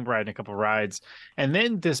cream, riding a couple rides. And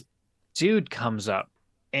then this dude comes up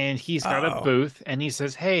and he's got a Uh-oh. booth and he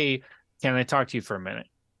says, "Hey, can I talk to you for a minute?"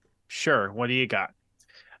 Sure. What do you got?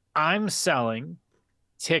 I'm selling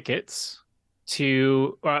tickets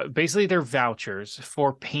to basically they're vouchers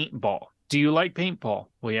for paintball. Do you like paintball?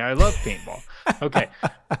 Well, yeah, I love paintball. Okay.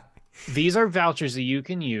 These are vouchers that you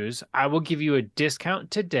can use. I will give you a discount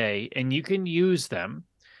today, and you can use them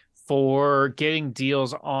for getting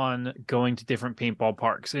deals on going to different paintball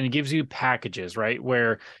parks. And it gives you packages, right?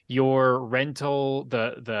 Where your rental,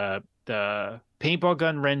 the paintball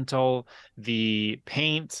gun rental, the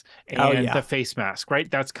paint, Oh and the yeah. face mask, right?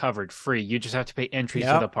 That's covered free. You just have to pay entry to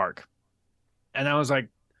the Yep. park. And I was like,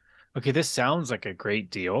 okay, this sounds like a great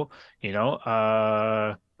deal.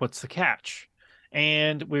 What's the catch?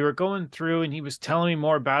 And we were going through and he was telling me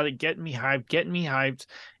more about it, getting me hyped, getting me hyped.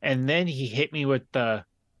 And then he hit me with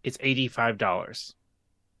it's $85.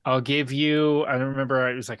 I'll give you, I don't remember,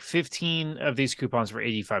 it was like 15 of these coupons for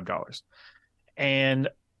 $85. And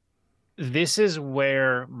this is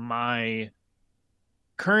where my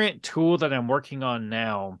current tool that I'm working on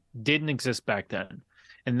now didn't exist back then.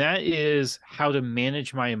 And that is how to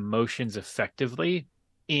manage my emotions effectively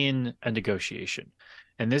in a negotiation.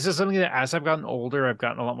 And this is something that as I've gotten older, I've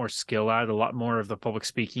gotten a lot more skill at, a lot more of the public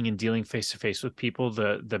speaking and dealing face to face with people.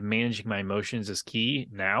 The managing my emotions is key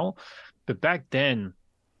now. But back then,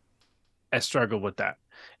 I struggled with that.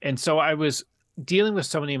 And so I was dealing with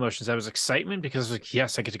so many emotions. I was excitement because like,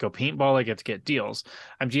 yes, I get to go paintball, I get to get deals.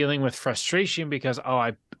 I'm dealing with frustration because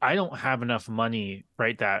I don't have enough money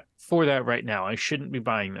right now. I shouldn't be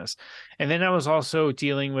buying this. And then I was also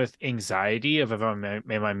dealing with anxiety of if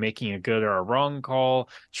am I making a good or a wrong call,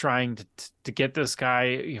 trying to get this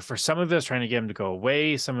guy, for some of this trying to get him to go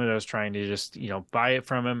away, some of those trying to just, buy it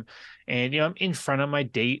from him. And I'm in front of my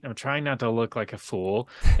date. I'm trying not to look like a fool.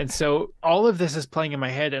 And so all of this is playing in my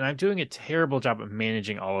head, and I'm doing a terrible job of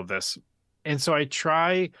managing all of this. And so I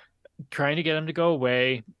trying to get him to go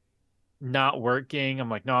away, not working. I'm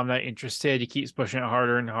like, no, I'm not interested. He keeps pushing it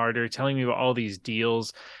harder and harder, telling me about all these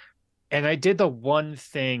deals. And I did the one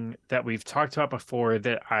thing that we've talked about before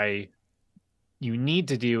that you need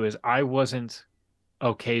to do is I wasn't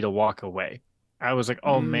okay to walk away. I was like,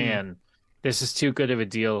 oh Mm. man, this is too good of a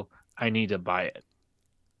deal. I need to buy it.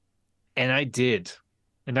 And I did.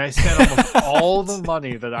 And I spent almost all the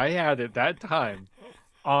money that I had at that time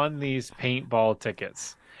on these paintball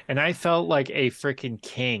tickets. And I felt like a freaking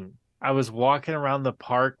king. I was walking around the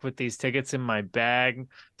park with these tickets in my bag.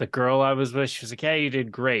 The girl I was with, she was like, "Yeah, you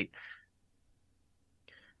did great."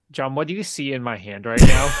 John, what do you see in my hand right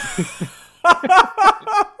now?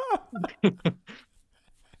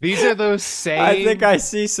 These are those I think same. I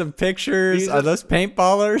see some pictures. These Are are. those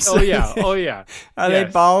paintballers? Oh yeah. Oh yeah. Are they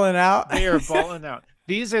Yes. balling out? They are balling out.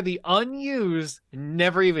 These are the unused,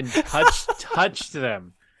 never even touched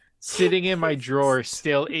them, sitting in my drawer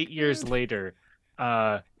still 8 years later.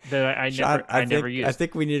 That Sean, I never I used.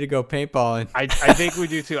 think we need to go paintballing. I think we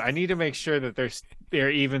do too. I need to make sure that they're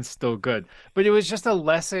even still good. But it was just a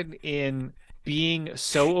lesson in being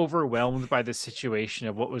so overwhelmed by the situation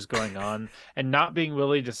of what was going on and not being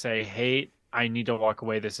willing to say, "Hey, I need to walk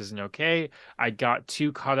away. This isn't okay." I got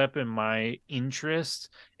too caught up in my interest,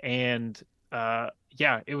 and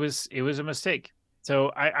yeah, it was a mistake.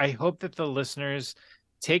 So I hope that the listeners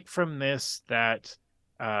take from this that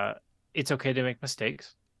uh it's okay to make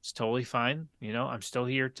mistakes. It's totally fine. I'm still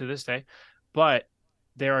here to this day, but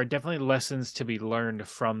there are definitely lessons to be learned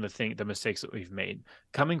from the mistakes that we've made.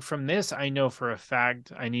 Coming from this, I know for a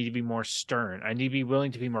fact I need to be more stern. I need to be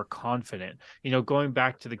willing to be more confident. Going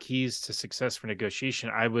back to the keys to success for negotiation,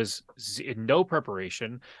 I was in no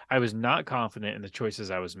preparation. I was not confident in the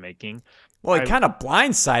choices I was making. Well, he I kind of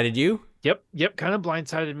blindsided you. Yep, kind of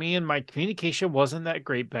blindsided me, and my communication wasn't that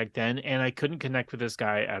great back then, and I couldn't connect with this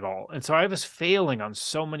guy at all. And so I was failing on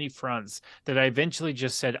so many fronts that I eventually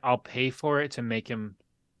just said, I'll pay for it to make him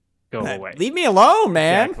go away. Leave me alone,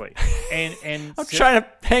 man. Exactly. And I'm trying to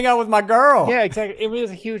hang out with my girl. yeah, exactly. It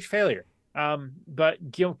was a huge failure. But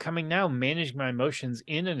coming now, managing my emotions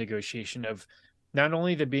in a negotiation of not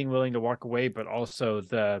only the being willing to walk away, but also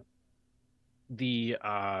the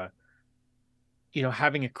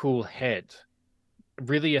having a cool head,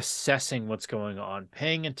 really assessing what's going on,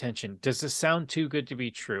 paying attention. Does this sound too good to be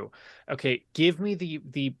true? Okay, give me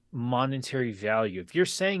the monetary value. If you're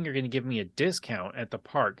saying you're going to give me a discount at the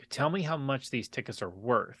park, tell me how much these tickets are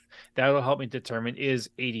worth. That'll help me determine is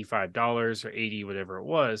 $85 or 80, whatever it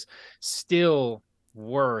was, still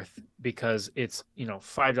worth because it's,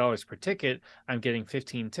 $5 per ticket. I'm getting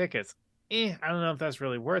 15 tickets. I don't know if that's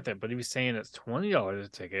really worth it. But if he's saying it's $20 a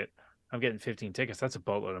ticket, I'm getting 15 tickets. That's a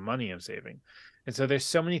boatload of money I'm saving. And so there's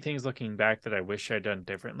so many things looking back that I wish I'd done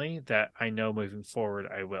differently that I know moving forward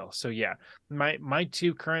I will. So yeah, my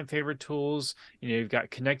two current favorite tools, you've got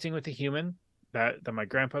connecting with a human that my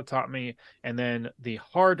grandpa taught me, and then the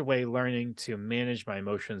hard way learning to manage my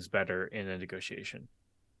emotions better in a negotiation.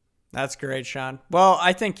 That's great, Sean. Well,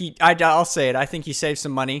 I think I'll say it. I think you saved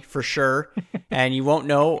some money for sure, and you won't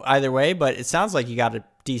know either way, but it sounds like you got a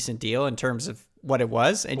decent deal in terms of what it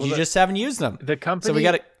was, and you just haven't used them. The company,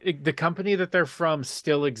 so the company that they're from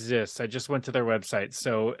still exists. I just went to their website,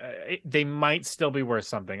 so they might still be worth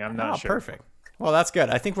something. I'm not sure. Perfect. Well, that's good.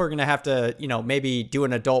 I think we're going to have to, maybe do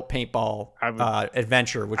an adult paintball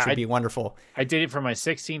adventure, which would be wonderful. I did it for my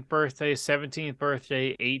 16th birthday, 17th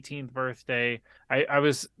birthday, 18th birthday. I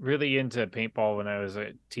was really into paintball when I was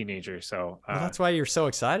a teenager. So that's why you're so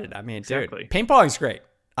excited. I mean, exactly. Dude, paintballing's great.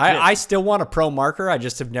 I still want a pro marker. I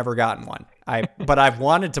just have never gotten one. But I've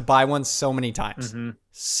wanted to buy one so many times. Mm-hmm.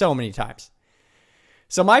 So many times.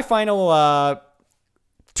 So my final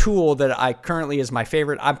tool that I currently is my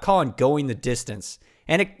favorite, I'm calling Going the Distance.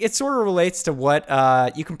 And it sort of relates to what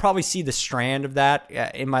you can probably see the strand of that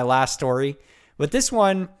in my last story. But this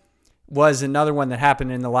one was another one that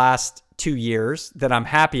happened in the last 2 years that I'm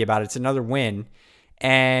happy about. It's another win.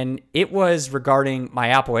 And it was regarding my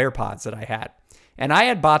Apple AirPods that I had. And I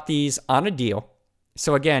had bought these on a deal.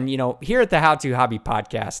 So again, here at the How To Hobby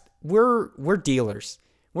Podcast, we're dealers.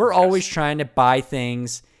 We're always trying to buy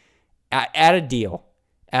things at a deal.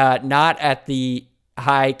 Not at the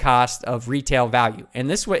high cost of retail value. And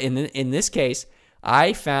this way, in this case,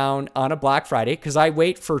 I found on a Black Friday, because I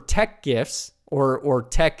wait for tech gifts or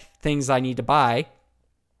tech things I need to buy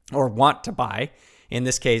or want to buy. In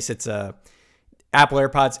this case, it's a Apple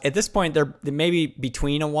AirPods. At this point, they're maybe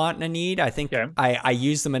between a want and a need. I think I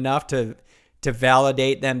use them enough to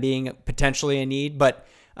validate them being potentially a need, but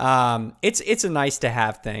it's a nice to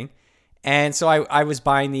have thing. And so I was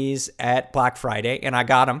buying these at Black Friday, and I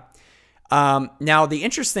got them. Now, the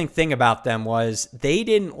interesting thing about them was they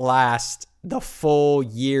didn't last the full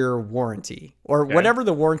year warranty, or whatever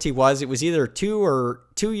the warranty was. It was either 2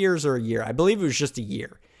 years or a year. I believe it was just a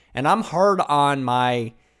year. And I'm hard on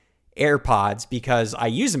my AirPods because I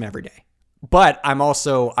use them every day. But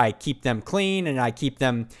I keep them clean, and I keep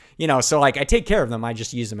them, so I take care of them. I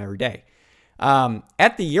just use them every day.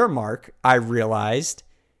 At the year mark, I realized,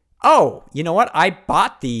 oh, you know what? I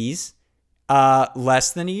bought these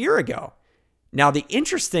less than a year ago. Now, the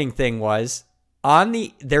interesting thing was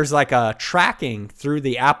there's like a tracking through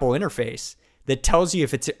the Apple interface that tells you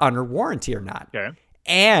if it's under warranty or not. Okay.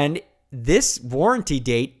 And this warranty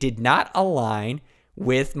date did not align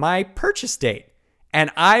with my purchase date. And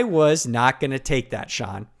I was not going to take that,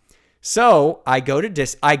 Sean. So I go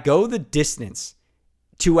the distance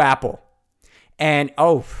to Apple. And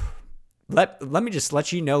let me just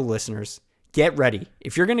let you know, listeners, get ready.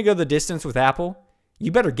 If you're going to go the distance with Apple,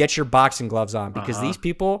 you better get your boxing gloves on, because these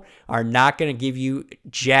people are not going to give you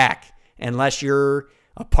jack unless you're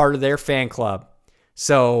a part of their fan club.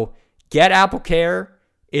 So get Apple Care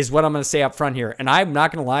is what I'm going to say up front here. And I'm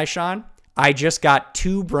not going to lie, Sean, I just got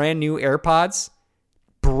 2 brand new AirPods,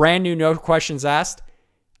 brand new, no questions asked,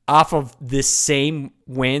 off of this same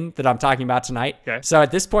win that I'm talking about tonight. Okay. So at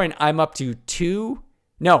this point, I'm up to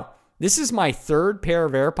this is my 3rd pair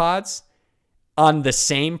of AirPods on the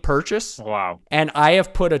same purchase. Wow. And I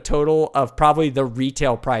have put a total of probably the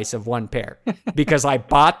retail price of 1 pair because I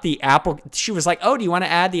bought the Apple. She was like, oh, do you want to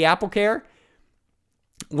add the Apple Care?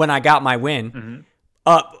 When I got my win.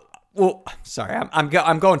 Mm-hmm. Sorry,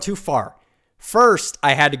 I'm going too far. First,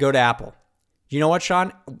 I had to go to Apple. You know what,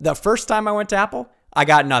 Sean? The first time I went to Apple, I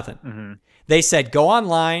got nothing. Mm-hmm. They said, go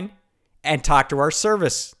online and talk to our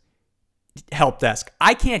service help desk.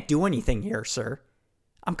 I can't do anything here, sir.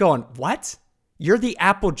 I'm going, what? You're the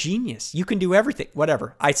Apple genius. You can do everything.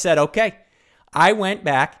 Whatever. I said, okay. I went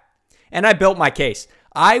back and I built my case.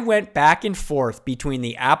 I went back and forth between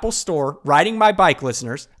the Apple store, riding my bike,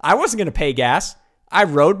 listeners. I wasn't going to pay gas. I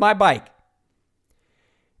rode my bike.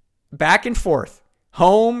 Back and forth.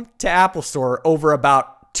 Home to Apple store over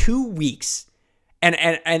about 2 weeks.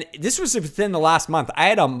 And this was within the last month. I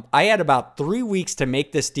had about 3 weeks to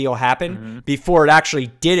make this deal happen before it actually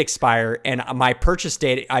did expire. And my purchase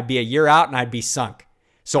date, I'd be a year out and I'd be sunk.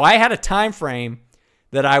 So I had a time frame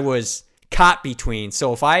that I was caught between.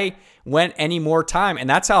 So if I went any more time, and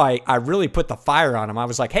that's how I really put the fire on them. I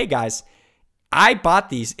was like, hey guys, I bought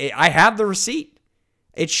these. I have the receipt.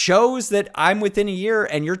 It shows that I'm within a year,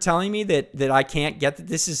 and you're telling me that I can't get that.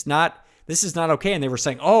 This is not This is not okay. And they were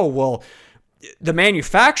saying, oh, well, the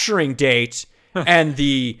manufacturing date and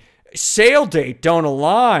the sale date don't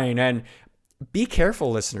align. And be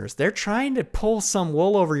careful, listeners. They're trying to pull some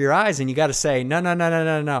wool over your eyes, and you got to say, no, no, no, no,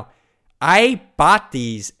 no, no. I bought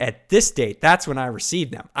these at this date. That's when I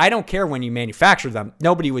received them. I don't care when you manufactured them.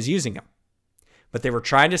 Nobody was using them. But they were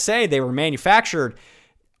trying to say they were manufactured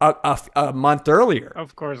a month earlier.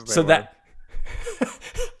 Of course they so were. That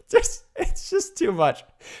it's just too much.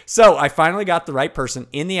 So I finally got the right person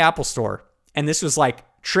in the Apple store, and this was like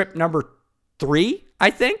trip number 3,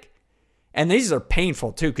 I think. And these are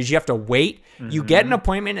painful too, because you have to wait. Mm-hmm. You get an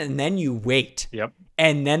appointment and then you wait. Yep.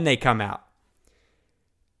 And then they come out.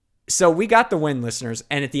 So we got the win, listeners.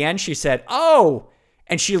 And at the end, she said, oh,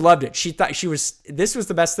 and she loved it. She thought this was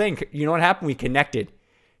the best thing. You know what happened? We connected.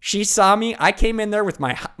 She saw me. I came in there with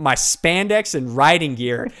my spandex and riding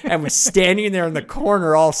gear and was standing there in the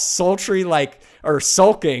corner all sulking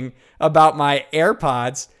about my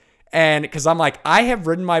AirPods. And because I'm like, I have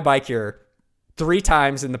ridden my bike here 3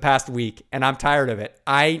 times in the past week and I'm tired of it.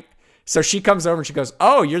 So she comes over and she goes,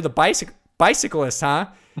 oh, you're the bicyclist, huh?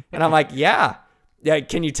 And I'm like, yeah. Yeah,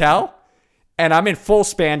 can you tell? And I'm in full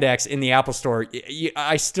spandex in the Apple store.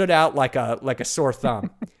 I stood out like a sore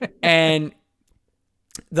thumb. And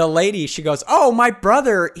the lady, she goes, oh, my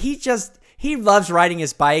brother, he loves riding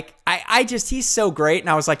his bike. He's so great. And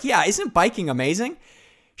I was like, yeah, isn't biking amazing?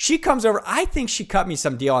 She comes over. I think she cut me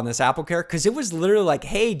some deal on this AppleCare because it was literally like,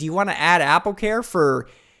 hey, do you want to add AppleCare for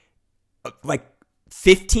like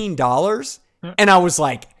 $15? And I was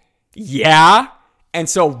like, yeah. And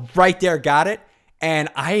so right there, got it. And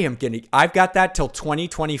I've got that till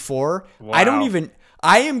 2024. Wow.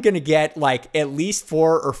 I am going to get like at least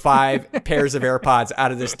 4 or 5 pairs of AirPods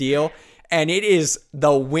out of this deal. And it is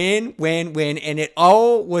the win, win, win. And it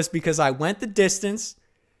all was because I went the distance.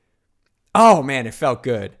 Oh man, it felt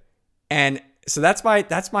good. And so that's my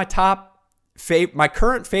top my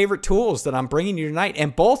current favorite tools that I'm bringing you tonight.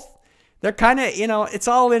 And both, they're kind of, it's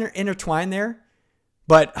all intertwined there.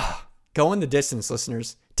 But go in the distance,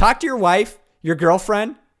 listeners. Talk to your wife, your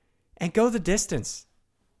girlfriend, and go the distance.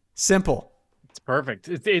 Simple. It's perfect.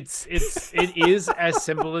 It is as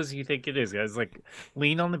simple as you think it is, guys. Like,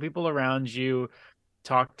 lean on the people around you,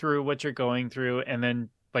 talk through what you're going through, and then,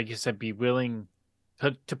 like you said, be willing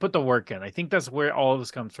to put the work in. I think that's where all of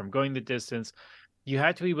this comes from. Going the distance. You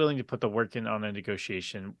have to be willing to put the work in on a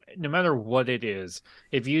negotiation, no matter what it is.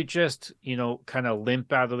 If you just, kind of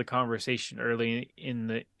limp out of the conversation early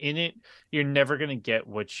in it, you're never going to get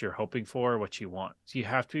what you're hoping for, or what you want. So you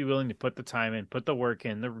have to be willing to put the time in, put the work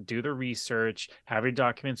in, do the research, have your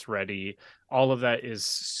documents ready. All of that is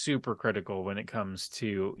super critical when it comes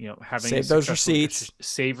to, having save those receipts.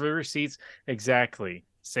 Save the receipts. Exactly.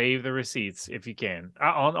 Save the receipts if you can.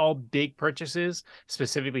 On all big purchases,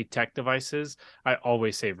 specifically tech devices, I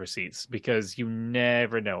always save receipts because you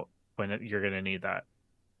never know when you're going to need that.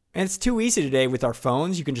 And it's too easy today with our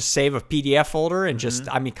phones. You can just save a PDF folder and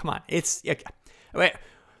come on.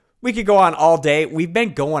 We could go on all day. We've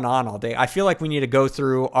been going on all day. I feel like we need to go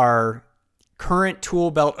through our current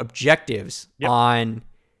tool belt objectives on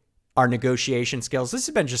our negotiation skills. This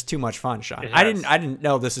has been just too much fun, Sean. I didn't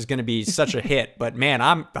know this is going to be such a hit, but man,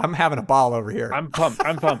 I'm having a ball over here. I'm pumped.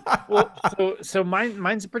 Well, so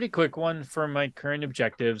mine's a pretty quick one for my current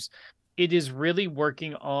objectives. It is really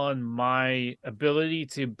working on my ability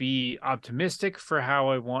to be optimistic for how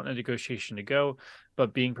I want a negotiation to go,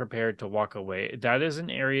 but being prepared to walk away. That is an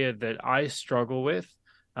area that I struggle with,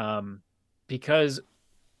 because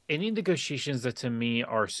any negotiations that to me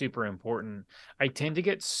are super important, I tend to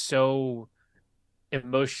get so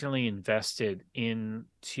emotionally invested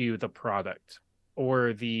into the product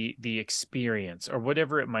or the experience or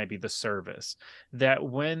whatever it might be, the service, that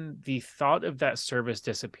when the thought of that service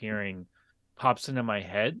disappearing pops into my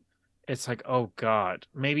head, it's like, oh God,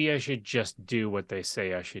 maybe I should just do what they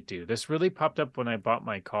say I should do. This really popped up when I bought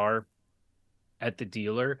my car at the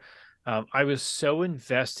dealer. I was so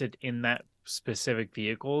invested in that specific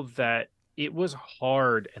vehicle that it was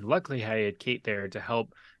hard, and luckily I had Kate there to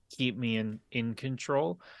help keep me in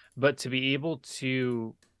control, but to be able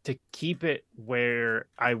to keep it where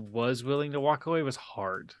I was willing to walk away was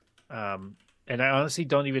hard. And I honestly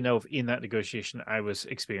don't even know if in that negotiation I was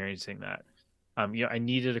experiencing that. I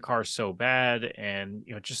needed a car so bad, and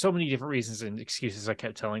just so many different reasons and excuses I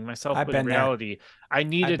kept telling myself. But in reality, I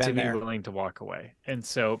needed to be willing to walk away. And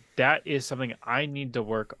so that is something I need to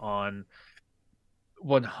work on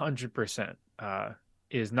 100%,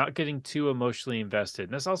 is not getting too emotionally invested.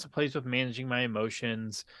 And this also plays with managing my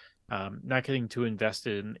emotions, not getting too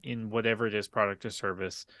invested in whatever it is, product or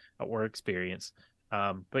service or experience.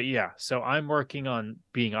 But yeah, so I'm working on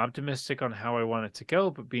being optimistic on how I want it to go,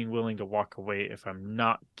 but being willing to walk away if I'm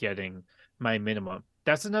not getting my minimum.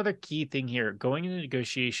 That's another key thing here. Going into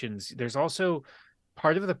negotiations, there's also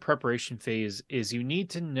part of the preparation phase is you need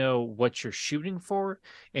to know what you're shooting for,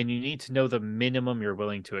 and you need to know the minimum you're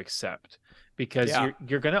willing to accept, because Yeah.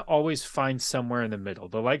 you're going to always find somewhere in the middle.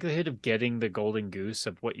 The likelihood of getting the golden goose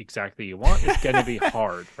of what exactly you want is going to be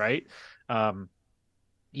hard, right?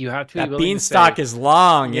 You have to be That willing to beanstalk say, is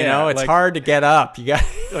long, you yeah, know, it's like hard to get up. You got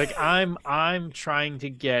like I'm trying to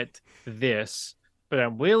get this, but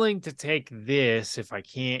I'm willing to take this if I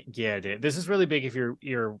can't get it. This is really big if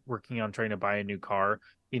you're working on trying to buy a new car.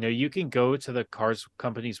 You know, you can go to the cars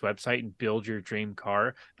company's website and build your dream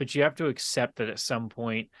car, but you have to accept that at some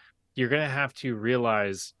point you're going to have to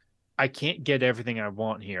realize I can't get everything I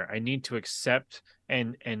want here. I need to accept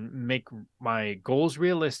and make my goals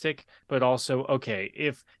realistic, but also, okay,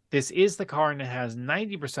 if this is the car and it has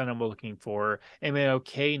 90% I'm looking for, am I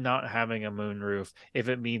okay not having a moonroof if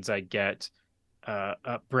it means I get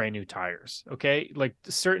brand new tires? Okay, like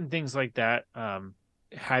certain things like that.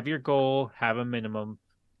 Have your goal, have a minimum.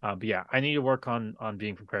 But yeah, I need to work on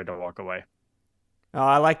being prepared to walk away. Oh,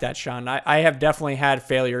 I like that, Sean. I have definitely had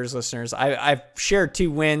failures, listeners. I've shared 2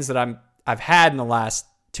 wins that I've had in the last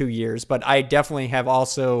 2 years, but I definitely have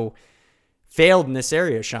also failed in this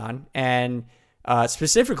area, Sean, and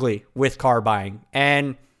specifically with car buying.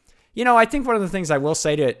 And you know, I think one of the things I will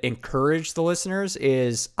say to encourage the listeners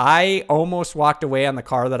is I almost walked away on the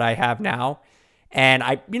car that I have now, and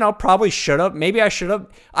I, you know, probably should have. Maybe I should have.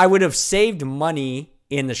 I would have saved money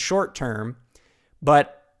in the short term,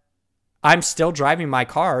 but I'm still driving my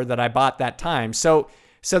car that I bought that time. So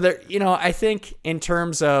there, you know, I think in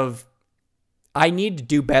terms of I need to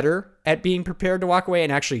do better at being prepared to walk away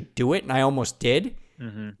and actually do it, and I almost did.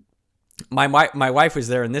 Mm-hmm. My wife was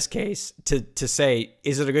there in this case to say,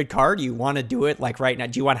 is it a good car? Do you want to do it like right now?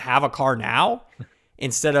 Do you want to have a car now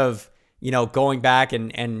instead of, you know, going back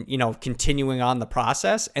and, you know, continuing on the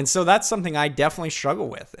process? And so that's something I definitely struggle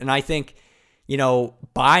with. And I think, you know,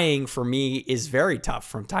 buying for me is very tough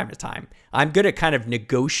from time to time. I'm good at kind of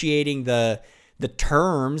negotiating the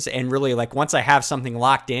terms and really, like, once I have something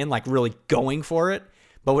locked in, like really going for it.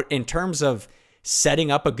 But in terms of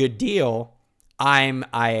setting up a good deal,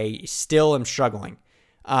 I still am struggling.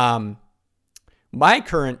 My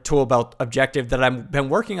current tool belt objective that I've been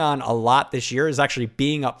working on a lot this year is actually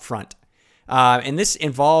being upfront. And this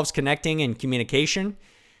involves connecting and communication,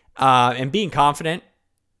 and being confident.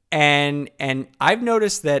 And I've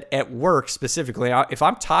noticed that at work specifically, if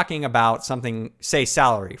I'm talking about something, say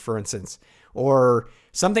salary, for instance, or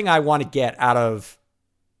something I want to get out of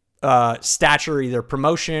stature, either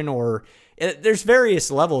promotion or there's various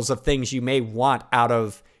levels of things you may want out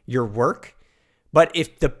of your work. But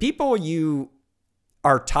if the people you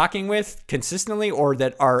are talking with consistently or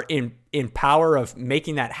that are in power of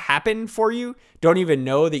making that happen for you don't even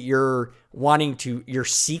know that you're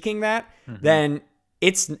seeking that, then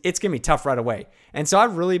it's going to be tough right away. And so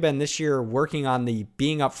I've really been this year working on the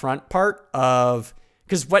being upfront part of,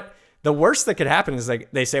 because what the worst that could happen is like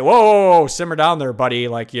they say, whoa, simmer down there, buddy.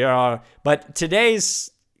 Like, yeah. But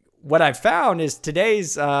what I've found is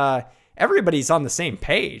today's everybody's on the same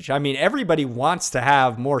page. I mean, everybody wants to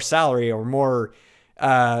have more salary or more,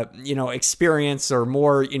 you know, experience or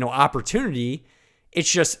more, you know, opportunity.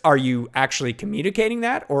 It's just, are you actually communicating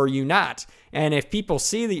that or are you not? And if people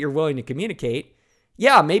see that you're willing to communicate,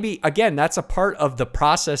 yeah, maybe, again, that's a part of the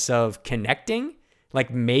process of connecting.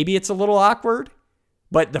 Like maybe it's a little awkward,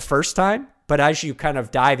 but the first time, but as you kind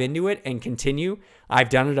of dive into it and continue, I've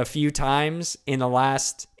done it a few times in the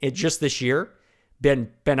last, just this year, been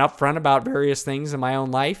upfront about various things in my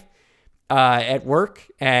own life, at work.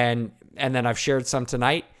 And then I've shared some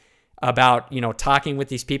tonight about, you know, talking with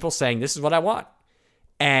these people saying, this is what I want.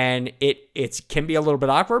 And it can be a little bit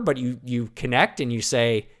awkward, but you connect and you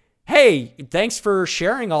say, hey, thanks for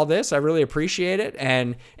sharing all this. I really appreciate it.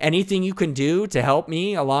 And anything you can do to help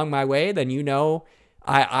me along my way, then, you know,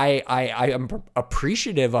 I am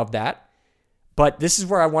appreciative of that, but this is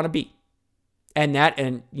where I want to be.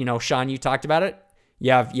 And you know, Sean, you talked about it.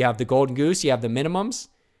 You have the golden goose, you have the minimums,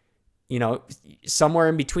 you know, somewhere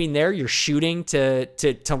in between there, you're shooting to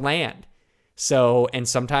land. So, and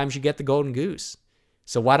sometimes you get the golden goose.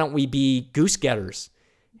 So why don't we be goose getters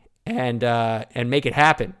and make it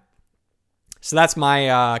happen? So that's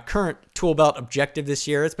my current tool belt objective this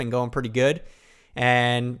year. It's been going pretty good.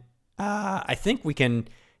 And I think we can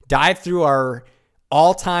dive through our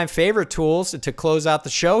all-time favorite tools to close out the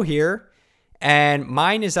show here. And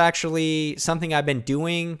mine is actually something I've been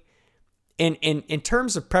doing in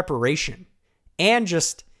terms of preparation and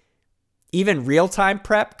just even real-time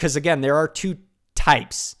prep, because again, there are two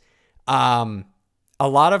types. A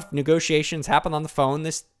lot of negotiations happen on the phone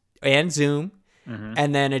and Zoom,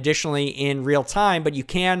 and then additionally in real time, but you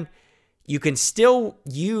can still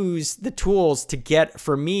use the tools to get,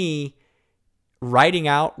 for me, writing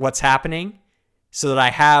out what's happening so that I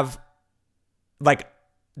have, like,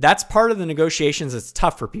 that's part of the negotiations that's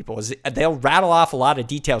tough for people, is they'll rattle off a lot of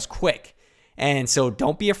details quick. And so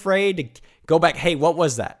don't be afraid to go back. Hey, what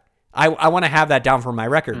was that? I want to have that down for my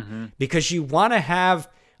record, because you want to have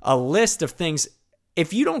a list of things.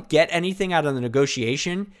 If you don't get anything out of the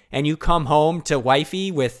negotiation and you come home to wifey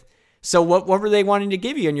with, so what were they wanting to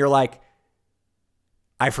give you? And you're like,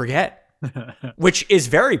 I forget. Which is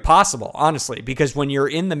very possible, honestly, because when you're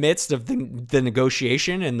in the midst of the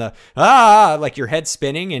negotiation and like your head's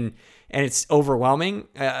spinning and it's overwhelming,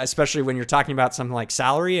 especially when you're talking about something like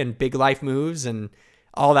salary and big life moves and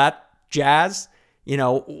all that jazz,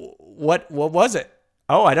 what was it?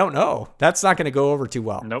 Oh, I don't know. That's not going to go over too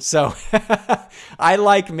well. Nope. So I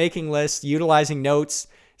like making lists, utilizing notes,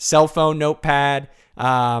 cell phone notepad,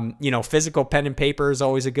 physical pen and paper is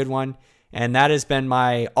always a good one. And that has been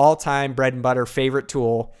my all-time bread and butter favorite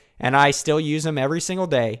tool. And I still use them every single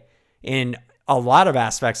day in a lot of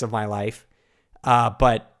aspects of my life.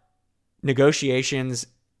 But negotiations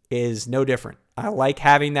is no different. I like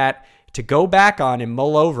having that to go back on and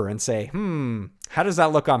mull over and say, how does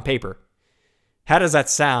that look on paper? How does that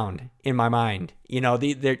sound in my mind?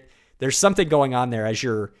 There's something going on there as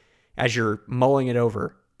you're mulling it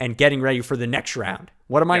over and getting ready for the next round.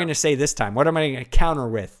 What am I going to say this time? What am I going to counter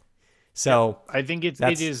with? So I think it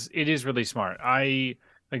is really smart. We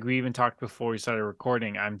even talked before we started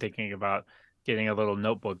recording. I'm thinking about getting a little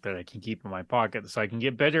notebook that I can keep in my pocket so I can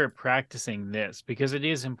get better at practicing this, because it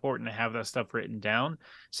is important to have that stuff written down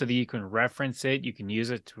so that you can reference it. You can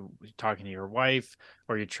use it to talking to your wife,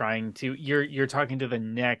 or you're talking to the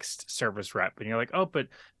next service rep and you're like, oh,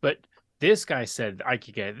 but this guy said I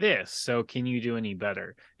could get this. So can you do any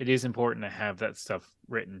better? It is important to have that stuff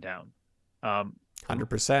written down.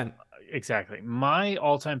 100%. Exactly. My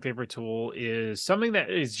all-time favorite tool is something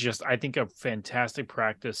that is just, I think, a fantastic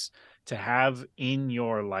practice to have in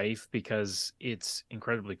your life, because it's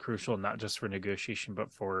incredibly crucial, not just for negotiation,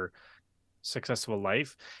 but for successful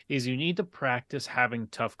life, is you need to practice having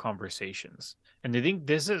tough conversations. And I think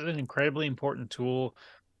this is an incredibly important tool,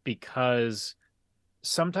 because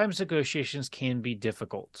sometimes negotiations can be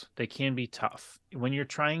difficult. They can be tough. When you're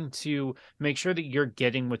trying to make sure that you're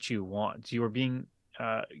getting what you want, you're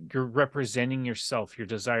representing yourself, your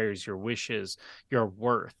desires, your wishes, your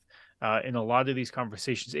worth. In a lot of these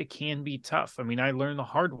conversations, it can be tough. I mean, I learned the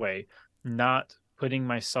hard way, not putting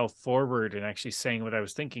myself forward and actually saying what I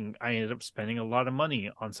was thinking. I ended up spending a lot of money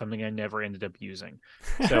on something I never ended up using.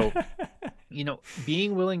 So,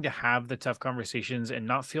 being willing to have the tough conversations and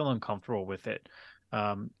not feel uncomfortable with it.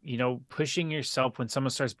 Pushing yourself when someone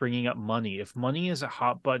starts bringing up money. If money is a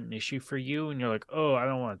hot button issue for you and you're like, oh, I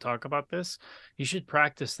don't want to talk about this, you should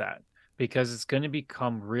practice that, because it's going to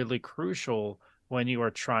become really crucial when you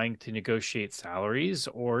are trying to negotiate salaries,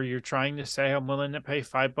 or you're trying to say, I'm willing to pay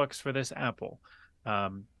 $5 for this apple.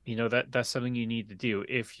 That's something you need to do.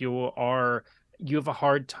 If you have a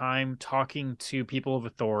hard time talking to people of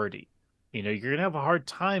authority, you're going to have a hard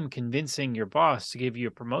time convincing your boss to give you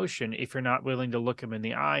a promotion if you're not willing to look him in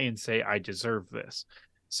the eye and say, I deserve this.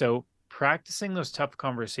 So practicing those tough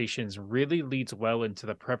conversations really leads well into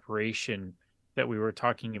the preparation that we were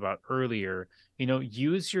talking about earlier.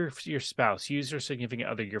 Use your spouse, use your significant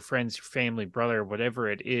other, your friends, your family, brother, whatever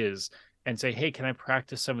it is, and say, hey, can I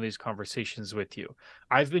practice some of these conversations with you?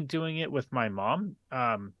 I've been doing it with my mom.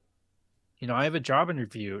 I have a job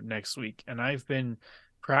interview next week, and I've been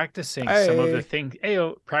practicing some of the things,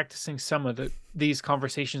 practicing some of these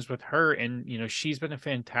conversations with her. And, she's been a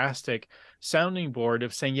fantastic sounding board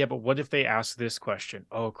of saying, yeah, but what if they ask this question?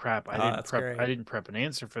 Oh, crap. I didn't prep an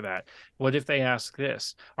answer for that. What if they ask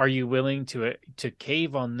this? Are you willing to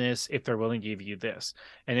cave on this if they're willing to give you this?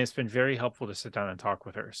 And it's been very helpful to sit down and talk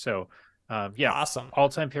with her. So, awesome.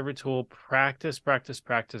 All-time favorite tool, practice,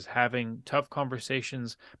 having tough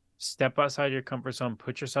conversations. Step outside your comfort zone,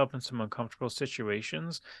 put yourself in some uncomfortable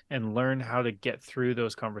situations, and learn how to get through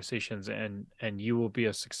those conversations, and you will be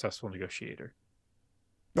a successful negotiator.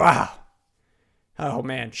 Wow. Oh,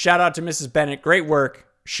 man. Shout out to Mrs. Bennett. Great work.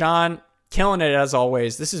 Sean, killing it as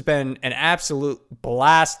always. This has been an absolute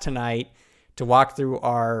blast tonight to walk through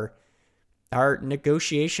our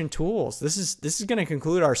negotiation tools. This is going to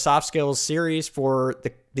conclude our soft skills series for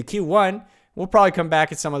the Q1. We'll probably come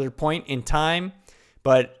back at some other point in time,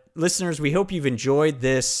 but listeners, we hope you've enjoyed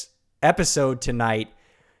this episode tonight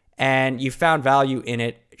and you found value in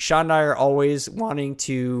it. Sean and I are always wanting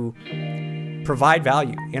to provide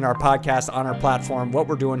value in our podcast, on our platform, what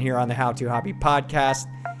we're doing here on the How To Hobby podcast.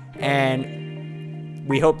 And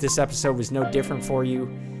we hope this episode was no different for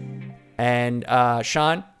you. And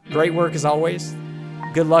Sean, great work as always.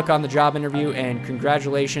 Good luck on the job interview, and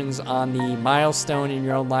congratulations on the milestone in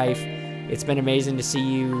your own life. It's been amazing to see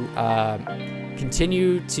you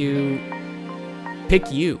continue to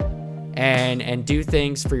pick you and do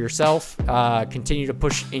things for yourself. Continue to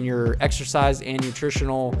push in your exercise and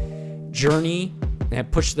nutritional journey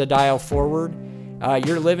and push the dial forward.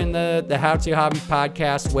 You're living the How To Hobby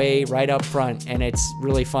podcast way right up front, and it's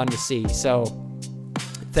really fun to see. So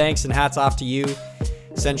thanks and hats off to you.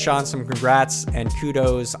 Send Sean some congrats and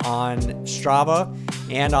kudos on Strava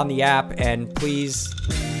and on the app. And please,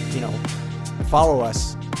 follow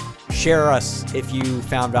us, share us if you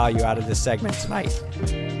found value out of this segment tonight.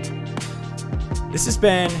 This has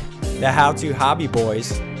been the How To Hobby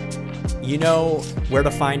Boys. You know where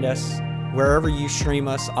to find us, wherever you stream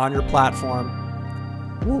us on your platform.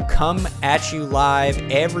 We'll come at you live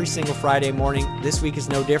every single Friday morning. This week is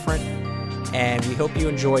no different, and we hope you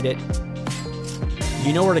enjoyed it.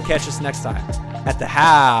 You know where to catch us next time at the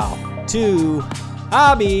How To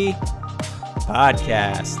Hobby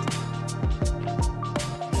podcast.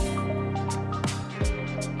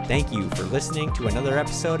 Thank you for listening to another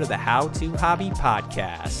episode of the How To Hobby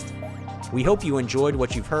podcast. We hope you enjoyed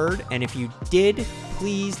what you've heard, and if you did,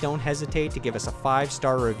 please don't hesitate to give us a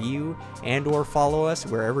 5-star review and/or follow us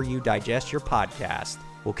wherever you digest your podcast.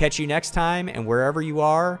 We'll catch you next time, and wherever you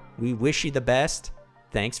are, we wish you the best.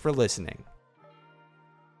 Thanks for listening.